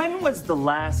 When was the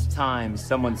last time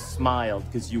someone smiled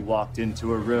because you walked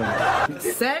into a room?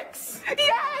 Sex?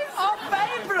 Yes! Our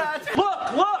favorite!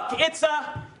 Look, it's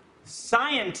a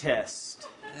scientist.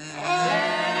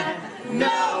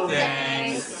 No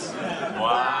thanks.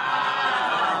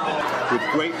 With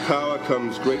great power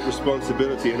comes great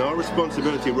responsibility, and our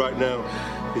responsibility right now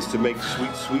is to make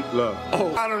sweet, sweet love.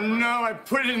 Oh, I don't know. I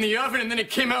put it in the oven and then it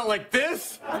came out like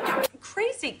this.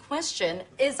 Crazy question.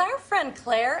 Is our friend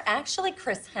Claire actually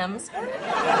Chris Hemsworth?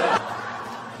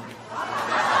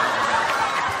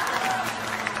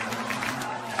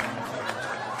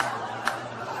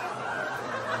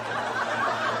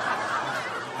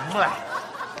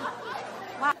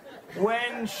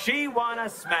 When she wanna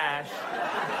smash,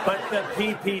 but the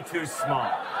PP too small.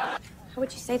 How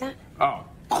would you say that? Oh,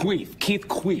 Queef, Keith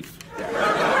Queef.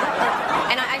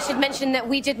 And I should mention that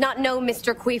we did not know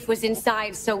Mr. Queef was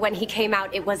inside, so when he came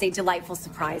out, it was a delightful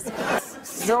surprise.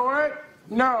 You know what?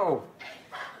 No.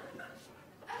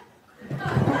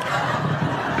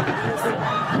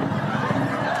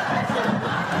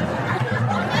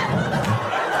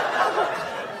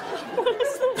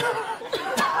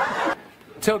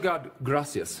 Tell God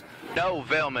gracias. No,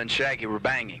 Velma and Shaggy were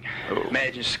banging.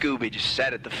 Imagine Scooby just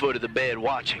sat at the foot of the bed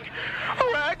watching.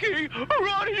 Rocky,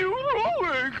 what are you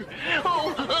rolling?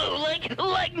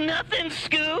 Like nothing,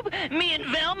 Scoob. Me and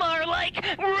Velma are like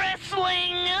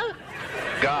wrestling.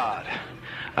 God,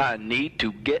 I need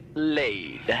to get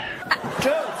laid.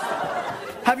 Dudes,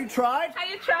 have you tried? Have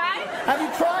you tried? Have you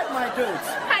tried, my dudes?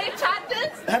 Have you tried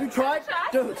this? Have you tried?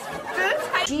 Dudes.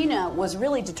 Gina was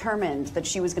really determined that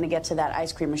she was going to get to that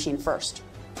ice cream machine first.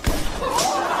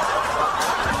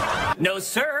 No,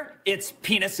 sir. It's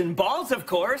penis and balls, of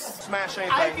course. Smash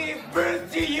anything. I gave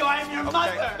birth to you. I'm your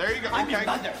mother. There you go. I'm Okay. your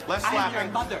mother. Let's slap I'm your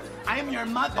him. mother. I'm your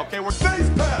mother. Okay, we're face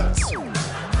pads.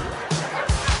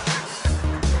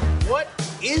 What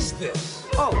is this?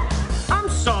 Oh, I'm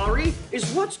sorry. Is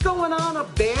what's going on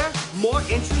up there more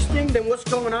interesting than what's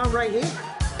going on right here?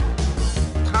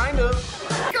 Kind of.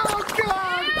 Oh,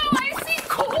 God! Ew, I see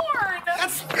corn.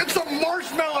 It's a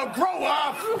marshmallow. Grow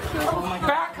up. Oh my God.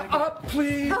 Back up,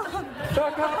 please.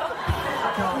 Back up.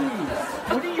 Please.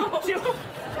 What are you doing?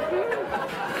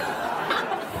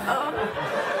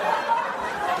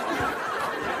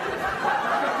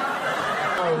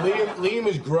 Oh, Liam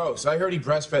is gross. I heard he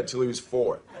breastfed till he was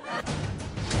 4.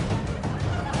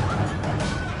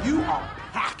 You are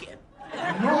packing.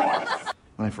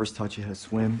 When I first taught you how to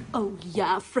swim, Oh,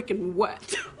 yeah, freaking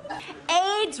wet.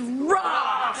 AIDS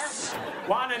rocks!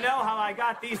 Want to know how I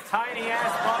got these tiny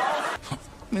ass balls?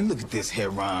 man, look at this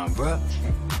heron, bruh.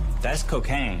 That's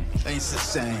cocaine. Ain't the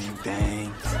same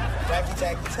thing. Tacky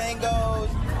tacky tangos.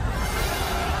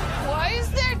 Why is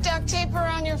there duct tape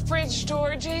around your fridge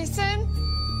door, Jason?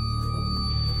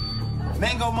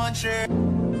 Mango muncher.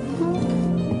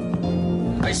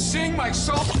 I sing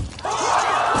myself.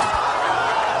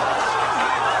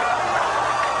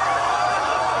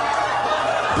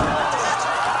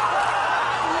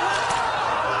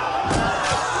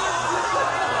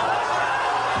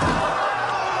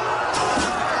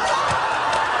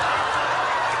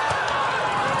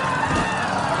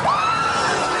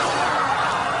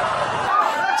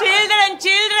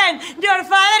 Children, your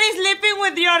father is sleeping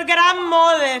with your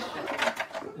grandmother.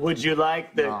 Would you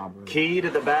like the key to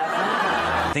the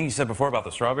bathroom? I think you said before about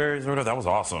the strawberries or whatever. That was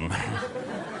awesome.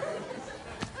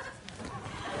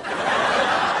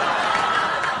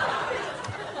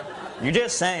 You're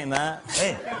just saying that.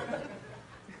 Hey.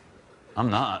 I'm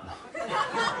not.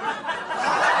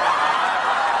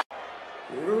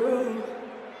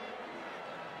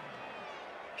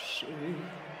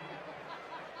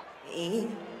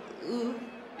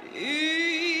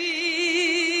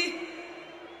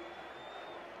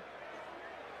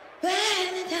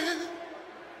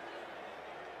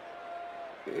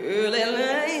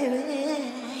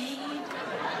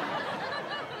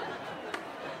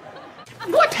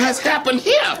 What has happened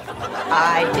here?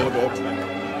 I did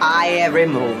it. I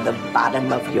removed the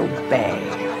bottom of your bag.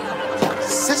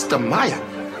 Sister Maya,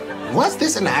 was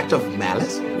this an act of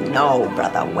malice? No,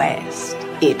 Brother West.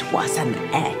 It was an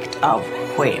act of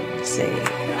whimsy.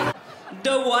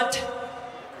 The what?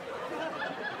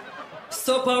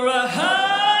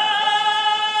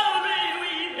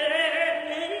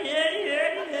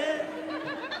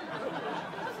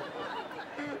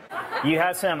 You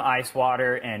have some ice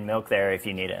water and milk there if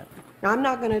you need it. I'm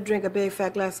not gonna drink a big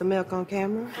fat glass of milk on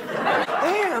camera.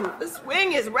 Damn, the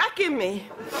swing is wrecking me.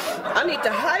 I need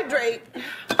to hydrate.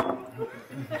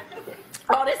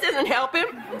 Oh, this isn't helping.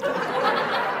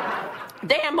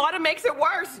 Damn, water makes it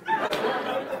worse.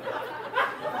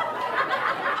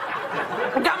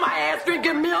 I got my ass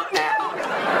drinking milk now.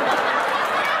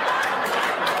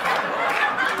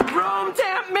 Room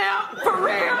temp milk, for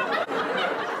real.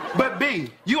 But B,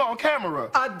 you on camera.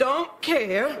 I don't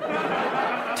care.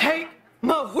 Take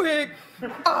my wig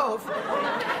off.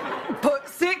 Put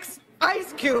 6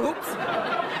 ice cubes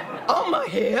on my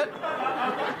head.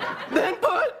 Then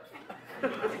put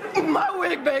my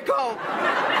wig back on.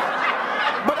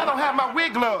 But I don't have my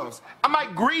wig gloves. I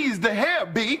might grease the hair,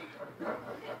 B.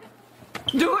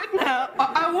 Do it now, or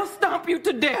I will stomp you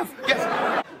to death. Yes.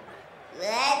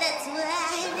 That's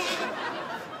right.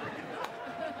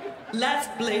 Let's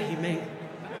play me.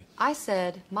 I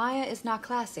said Maya is not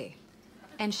classy,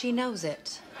 and she knows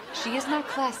it. She is not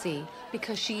classy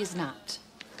because she is not.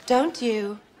 Don't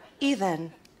you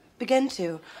even begin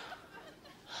to.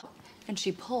 And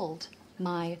she pulled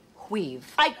my weave.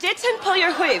 I didn't pull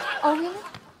your weave. Oh, really?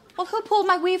 Well, who pulled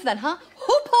my weave then, huh?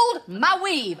 Who pulled my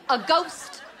weave? A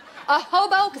ghost? A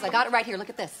hobo? Because I got it right here. Look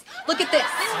at this. Look at this.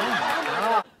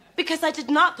 Because I did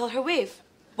not pull her weave.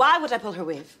 Why would I pull her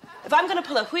weave? If I'm gonna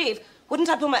pull a weave, wouldn't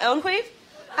I pull my own weave?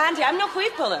 Andy, I'm no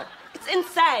weave puller. It's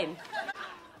insane.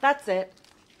 That's it.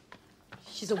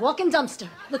 She's a walking dumpster.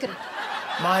 Look at her.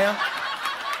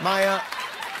 Maya,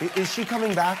 is she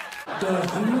coming back? The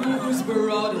whose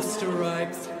broad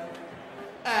stripes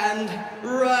and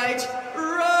right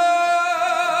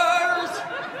roars.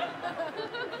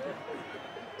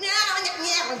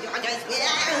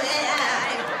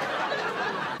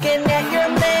 Looking at your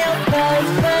mail, buzz,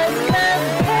 buzz, buzz,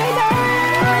 baby.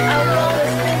 I wanna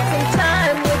spend some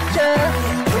time with you.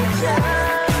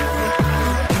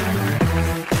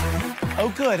 Oh,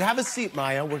 good. Have a seat,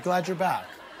 Maya. We're glad you're back.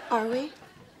 Are we?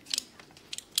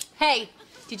 Hey,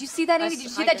 did you see that, Amy? Did you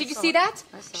see that? Did you see that?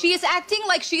 She is acting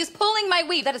like she is pulling my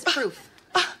weave. That is proof.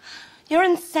 You're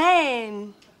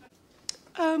insane.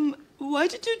 Why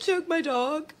did you choke my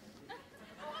dog?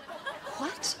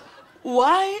 What?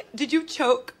 Why did you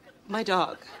choke my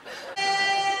dog?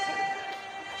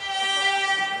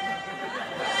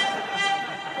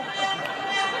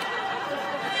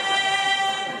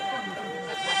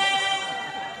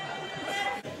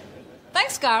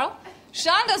 Thanks, Carl.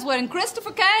 Shonda's wearing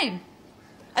Christopher Kane.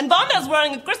 And Vonda's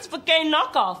wearing a Christopher Kane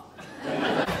knockoff.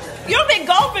 You'll be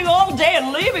golfing all day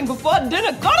and leaving before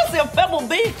dinner. Go to see a Pebble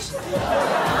Beach.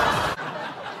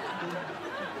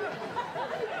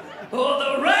 Oh,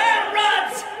 the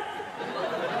ramrods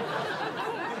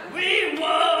we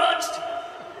watched.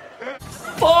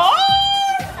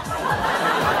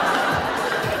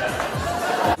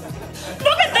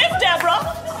 Look at this, Deborah.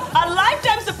 A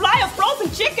lifetime supply of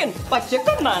frozen chicken by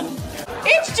Chicken Man.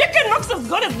 Each chicken looks as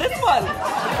good as this one.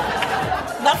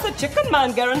 That's a Chicken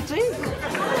Man guarantee.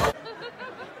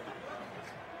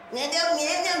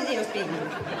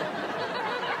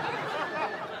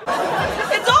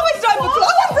 It's always time for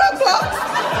clocks.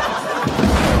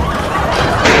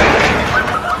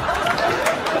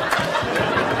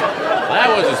 That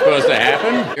wasn't supposed to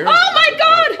happen. Oh my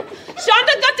God!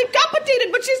 Shonda got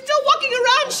decapitated, but she's still walking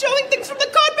around showing things from the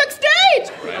card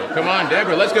backstage. Well, come on,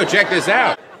 Deborah, let's go check this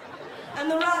out. And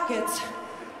the rockets,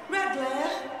 red glare,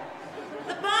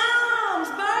 the bombs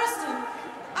bursting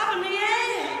up in the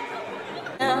air.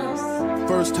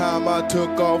 First time I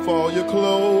took off all your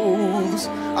clothes,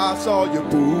 I saw your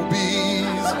boobies,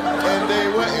 and they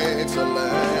were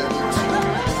excellent.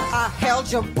 I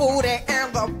held your booty,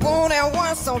 and the booty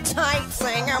was so tight,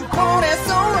 singing booty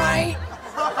so right.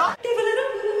 Give a little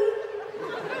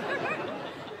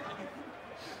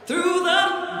Through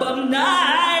the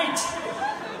night.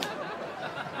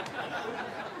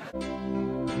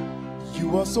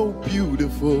 You are so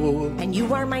beautiful. And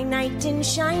you are my knight in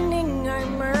shining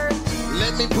armor.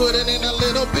 Let me put it in a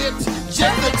little bit,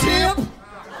 just a tip.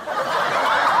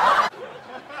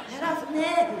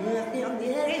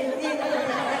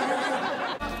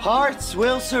 Hearts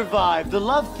Will Survive, the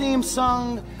love theme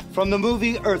song from the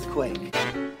movie Earthquake.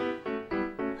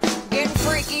 Getting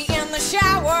freaky in the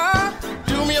shower.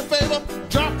 Do me a favor,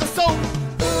 drop the soap.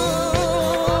 Ooh,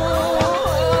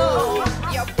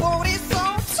 your booty's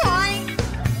so tight.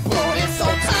 Booty's so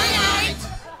tight.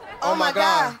 Oh my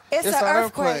God, it's an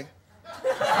earthquake.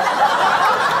 For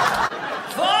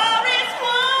it's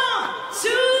one,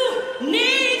 two,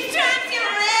 knees stretching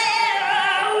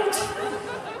out.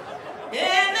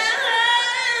 And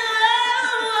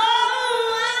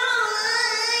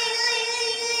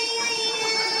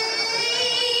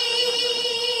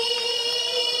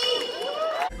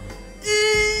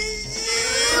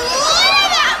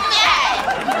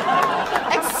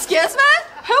Excuse me?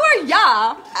 Who are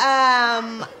ya?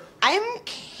 I'm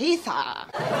Keitha.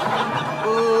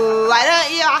 Why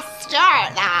don't you start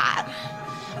that?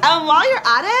 And while you're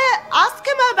at it, ask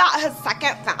him about his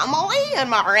second family in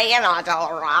Marina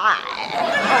Del Rey.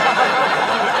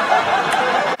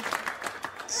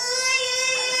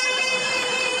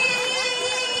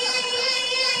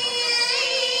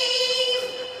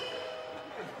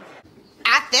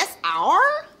 At this hour?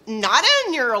 Not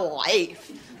in your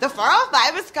life. The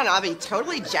 405 is gonna be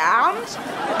totally jammed,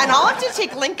 and I'll have to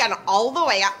take Lincoln all the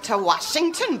way up to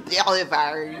Washington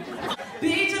Boulevard.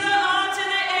 B to the R to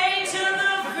the A to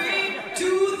the V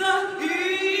to the E.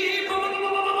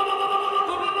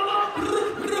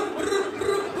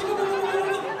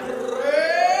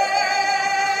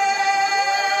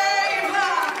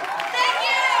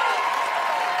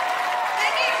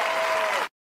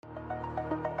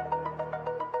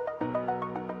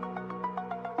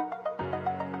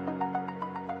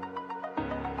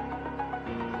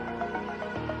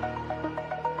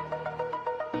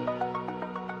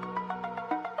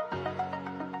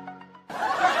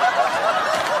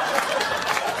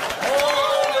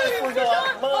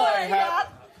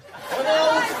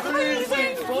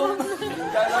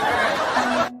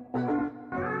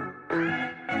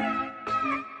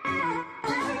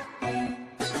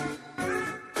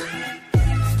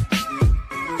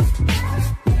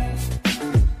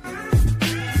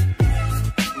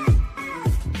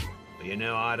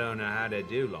 don't know how to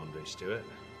do laundry, Stuart.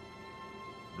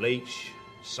 Bleach,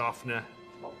 softener,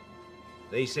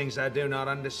 these things I do not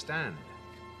understand.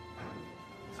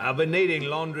 I've been needing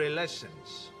laundry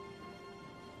lessons.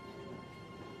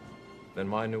 Then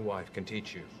my new wife can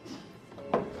teach you.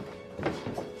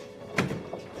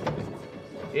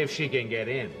 If she can get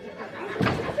in.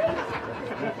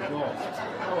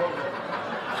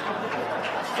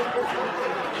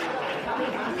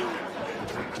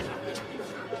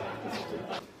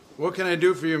 What can I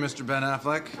do for you, Mr. Ben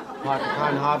Affleck? Parker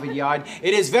Khan, Harvard Yard.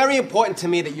 It is very important to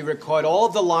me that you record all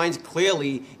of the lines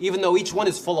clearly, even though each one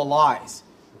is full of lies.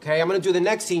 Okay, I'm gonna do the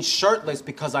next scene shirtless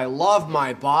because I love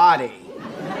my body.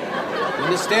 You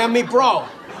understand me, bro?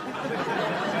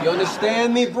 You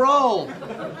understand me, bro?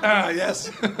 Yes.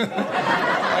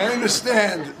 I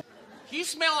understand. You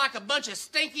smell like a bunch of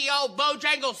stinky old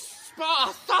Bojangles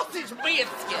sausage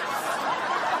biscuits.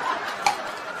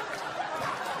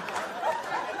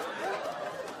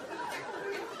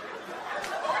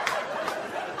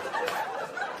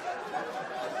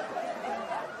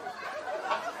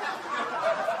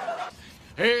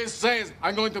 He says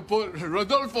I'm going to put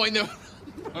Rodolfo in the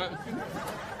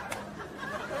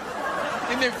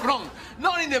front,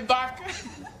 not in the back.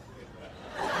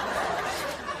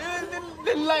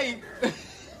 The light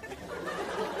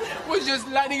was just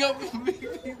lighting up.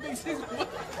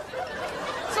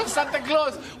 So Santa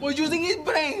Claus was using his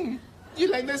brain. You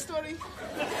like that story?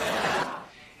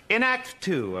 In Act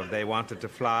 2 of They Wanted to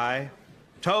Fly,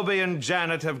 Toby and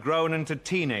Janet have grown into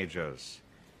teenagers.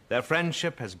 Their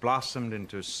friendship has blossomed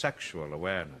into sexual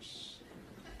awareness.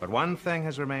 But one thing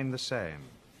has remained the same.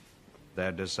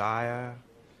 Their desire.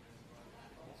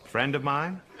 Friend of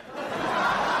mine?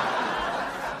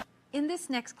 In this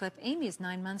next clip, Amy is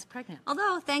 9 months pregnant.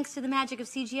 Although, thanks to the magic of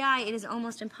CGI, it is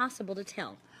almost impossible to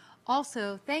tell.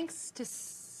 Also, thanks to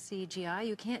CGI,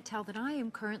 you can't tell that I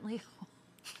am currently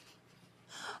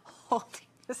holding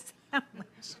the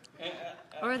sandwich.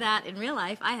 Or that, in real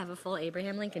life, I have a full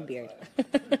Abraham Lincoln beard.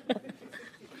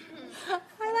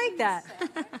 I like that.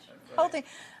 Holding.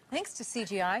 Thanks to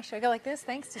CGI. Should I go like this?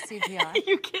 Thanks to CGI.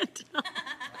 You can't tell.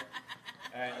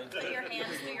 Put your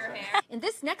hands through your hair. In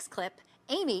this next clip,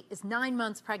 Amy is 9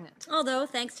 months pregnant. Although,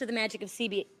 thanks to the magic of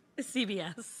CBS.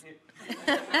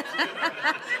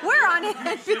 We're on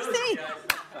NBC.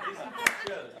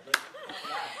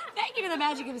 Thank you to the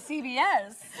magic of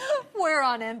CBS. We're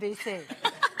on NBC.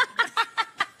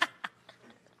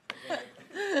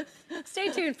 Stay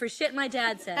tuned for shit my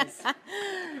dad says.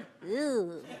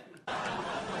 Ew.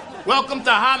 Welcome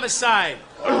to Homicide.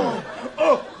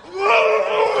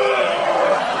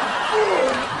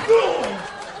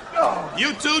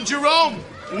 You too, Jerome?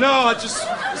 No, it's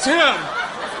him.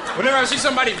 Whenever I see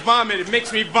somebody vomit, it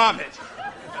makes me vomit.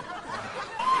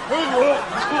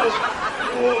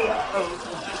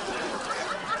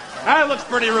 That looks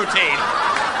pretty routine.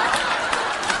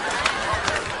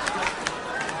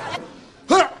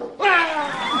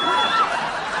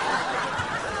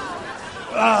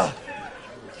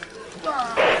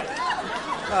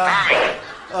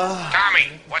 Tommy,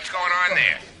 what's going on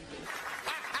there?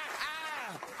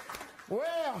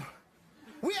 Well,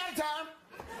 we out of time.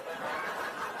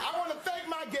 I want to thank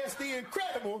my guest, the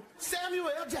incredible Samuel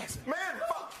L. Jackson. Man,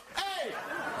 fuck. Hey!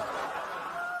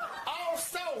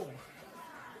 Also,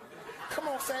 come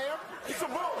on, Sam. It's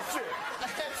some bullshit.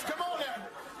 Come on now.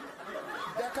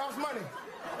 That costs money.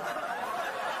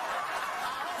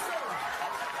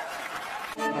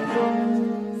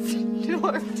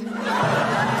 Stuart.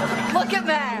 Look at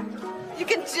me. You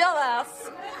can jealous.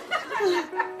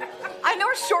 I know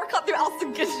a shortcut through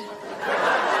Alsace.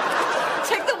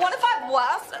 Take the 105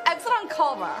 West, exit on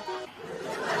Culver.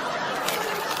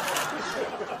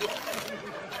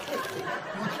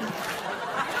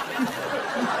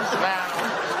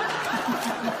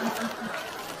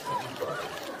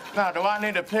 Now, do I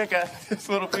need to pick at this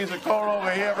little piece of coal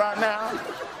over here right now?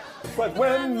 But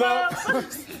when the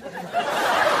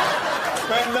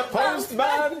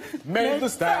postman made the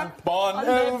stamp on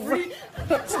every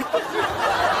from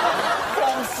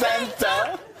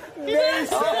Santa, they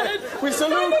said we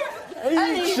salute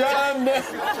each and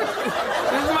every.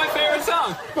 This is my favorite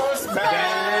song.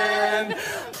 Postman.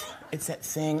 It's that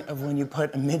thing of when you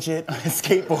put a midget on a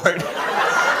skateboard.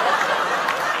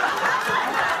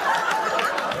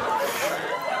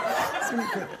 So when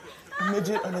you put a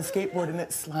midget on a skateboard and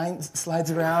it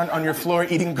slides around on your floor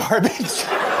eating garbage.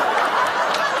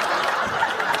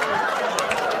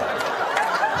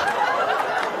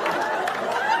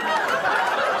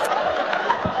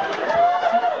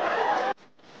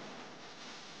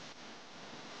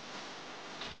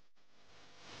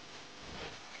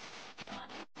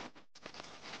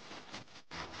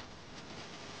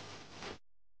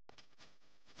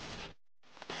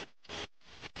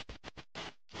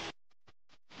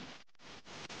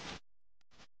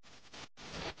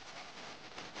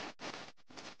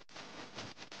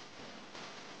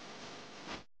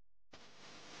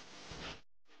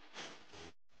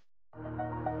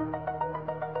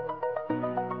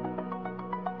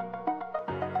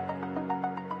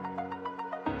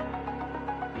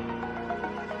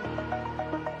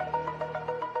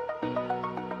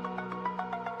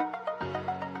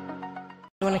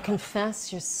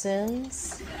 confess your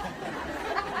sins?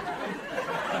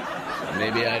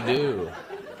 Maybe I do.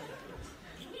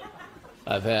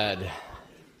 I've had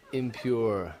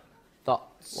impure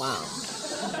thoughts. Wow.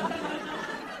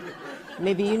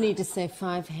 Maybe you need to say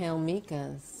 5 Hail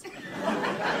Mikas.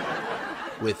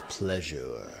 With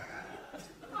pleasure.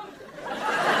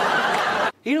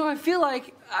 You know, I feel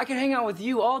like I could hang out with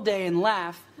you all day and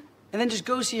laugh, and then just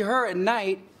go see her at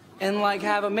night and, like,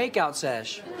 have a makeout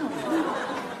sesh.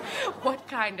 What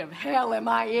kind of hell am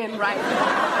I in right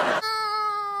now?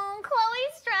 Oh,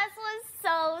 Chloe's dress was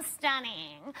so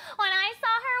stunning. When I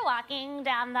saw her walking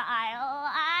down the aisle,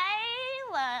 I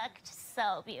looked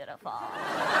so beautiful.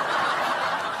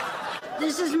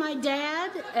 This is my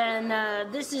dad, and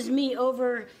this is me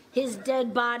over his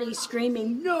dead body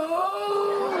screaming, "No!"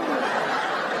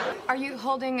 Are you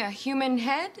holding a human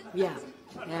head? Yeah,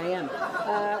 I am.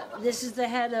 This is the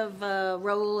head of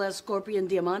Raul Escorpion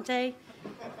Diamante.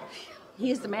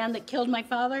 He is the man that killed my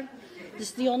father. This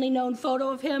is the only known photo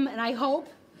of him, and I hope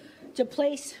to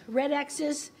place red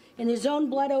X's in his own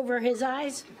blood over his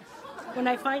eyes when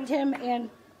I find him, and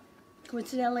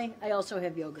coincidentally, I also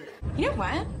have yogurt. You know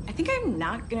what? I think I'm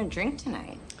not gonna drink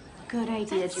tonight. Good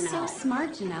idea, That's so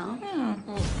smart, Janelle.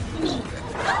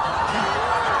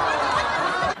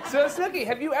 So, Snooki,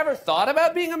 have you ever thought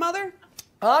about being a mother?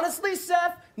 Honestly,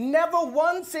 Seth, never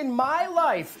once in my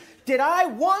life did I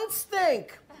once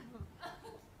think.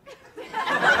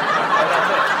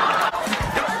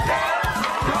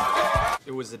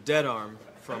 It was a dead arm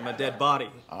from a dead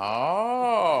body.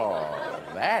 Oh,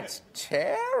 that's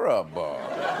terrible.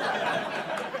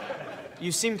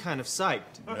 You seem kind of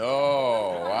psyched.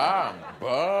 No, I'm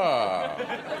bummed.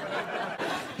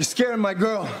 You're scaring my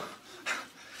girl.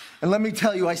 And let me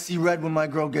tell you, I see red when my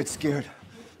girl gets scared.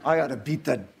 I ought to beat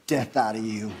the death out of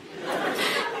you.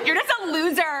 You're just a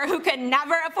loser who could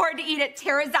never afford to eat at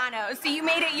Terrazano, so you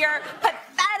made it your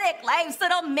pathetic life's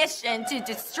little mission to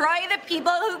destroy the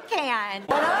people who can.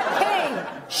 When I'm king,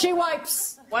 she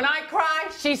wipes. When I cry,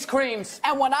 she screams.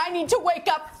 And when I need to wake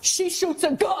up, she shoots a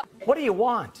gun. What do you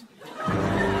want?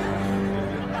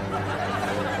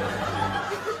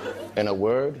 In a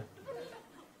word,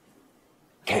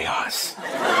 chaos.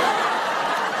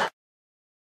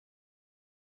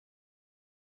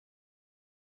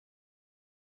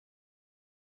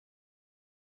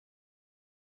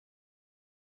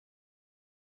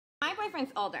 My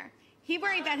boyfriend's older. He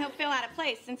worried that he'll feel out of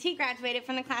place since he graduated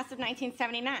from the class of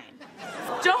 1979.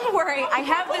 Don't worry, I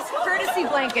have this courtesy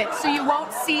blanket so you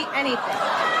won't see anything.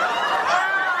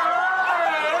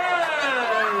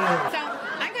 So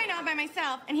I'm going all by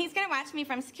myself, and he's going to watch me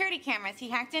from security cameras he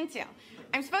hacked into.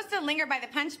 I'm supposed to linger by the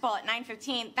punch bowl at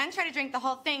 9:15, then try to drink the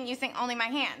whole thing using only my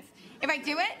hands. If I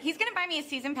do it, he's going to buy me a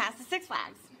season pass to Six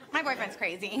Flags. My boyfriend's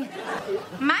crazy.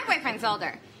 My boyfriend's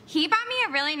older. He bought me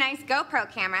a really nice GoPro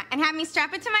camera and had me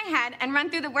strap it to my head and run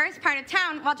through the worst part of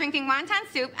town while drinking wonton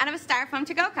soup out of a styrofoam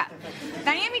to-go cup.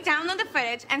 Then he had me download the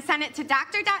footage and send it to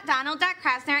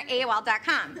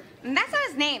dr.donald.krasner@AOL.com. And that's not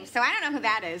his name, so I don't know who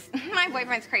that is. My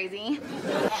boyfriend's crazy.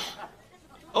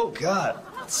 Oh, God.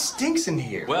 It stinks in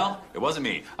here. Well, it wasn't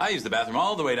me. I used the bathroom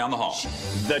all the way down the hall.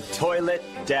 The toilet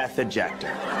death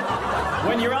ejector.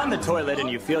 When you're on the toilet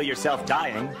and you feel yourself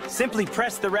dying, simply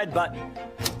press the red button.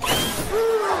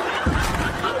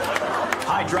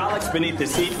 Hydraulics beneath the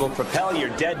seat will propel your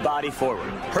dead body forward,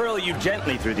 hurl you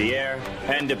gently through the air,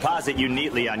 and deposit you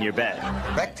neatly on your bed.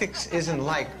 Rectix isn't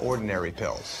like ordinary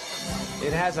pills.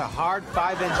 It has a hard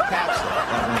 5-inch capsule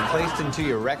that, when placed into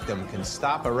your rectum, can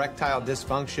stop erectile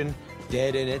dysfunction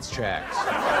dead in its tracks.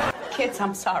 Kids,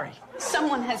 I'm sorry.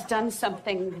 Someone has done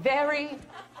something very,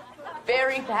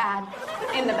 very bad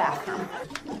in the bathroom.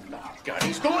 God,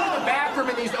 he's going to the bathroom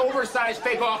in these oversized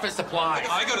fake office supplies.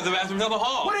 I go to the bathroom down the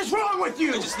hall. What is wrong with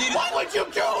you? I just needed... Why would you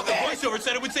do The this? voiceover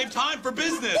said it would save time for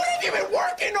business. What have you been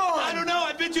working on? I don't know.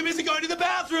 I've been too busy going to the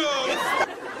bathroom.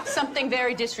 Something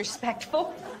very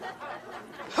disrespectful.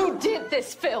 Who did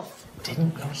this filth?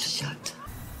 Didn't go shut.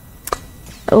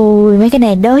 Ui, mấy cái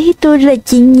này đối với tôi là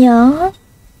chuyện nhỏ.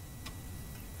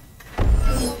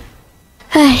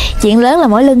 Chuyện lớn là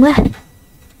mỏi lưng quá.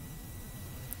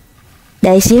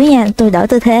 Đợi xíu nha, tôi đổi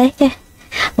tư thế cái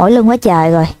mỏi lưng quá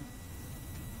trời rồi.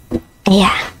 Ây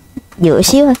da, dựa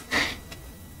xíu thôi.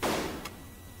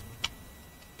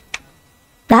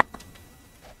 Đó.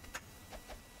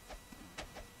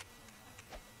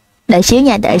 Đợi xíu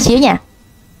nha, đợi xíu nha.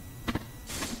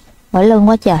 Mỏi lưng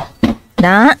quá trời.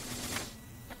 Đó.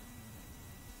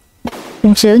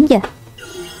 Sung sướng chưa?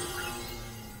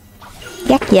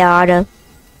 Cắt giò được.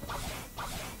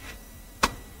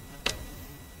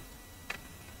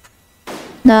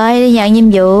 Rồi, đi nhận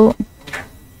nhiệm vụ.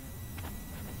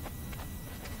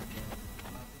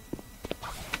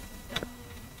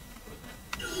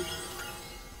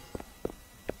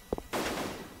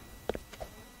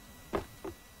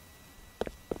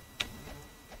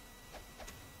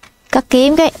 Cất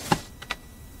kiếm cái.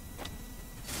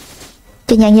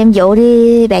 Cho nhận nhiệm vụ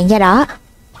đi bàn da đỏ.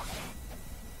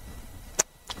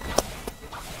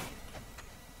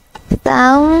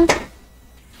 Xong.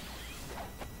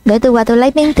 Để tôi qua tôi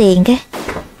lấy miếng tiền cái.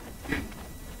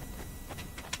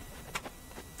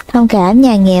 Thông cảm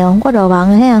nhà nghèo không có đồ bận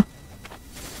rồi thấy không?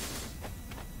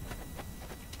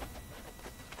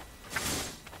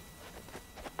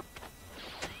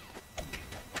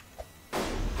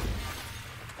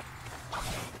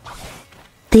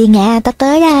 Tiền à, tao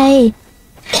tới đây.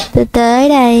 Tôi tới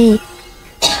đây.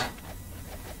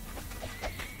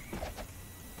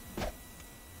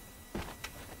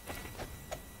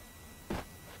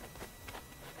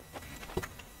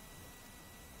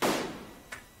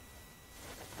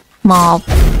 Một.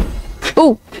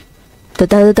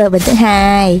 Từ từ bình tĩnh.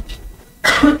 2.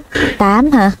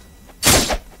 8 hả?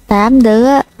 8 đứa.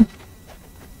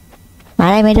 Mà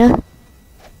đây mấy đứa.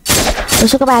 Ủa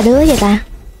sao có 3 đứa vậy ta?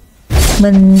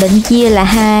 Mình định chia là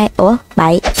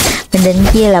 7. Mình định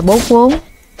chia là 4.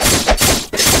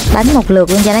 Đánh một lượt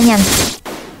luôn cho nó nhanh.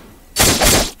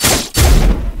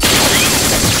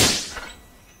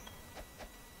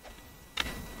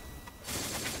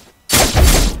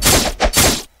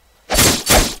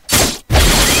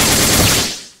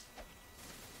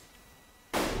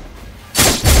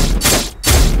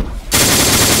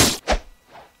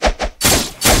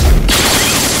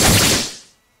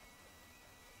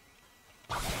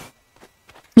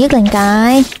 Nhấc lên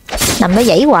coi. Nằm đó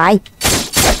dãy hoài.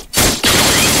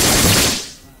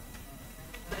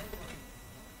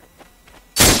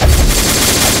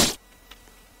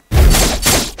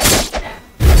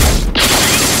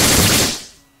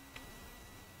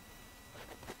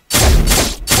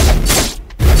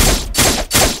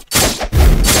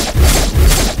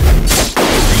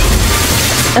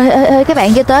 Ê, các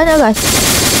bạn kia tới nữa rồi.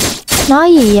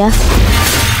 Nói gì vậy?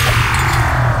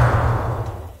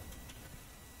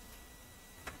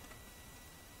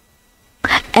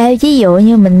 Ê, ví dụ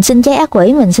như mình xin trái ác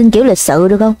quỷ, mình xin kiểu lịch sự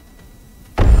được không?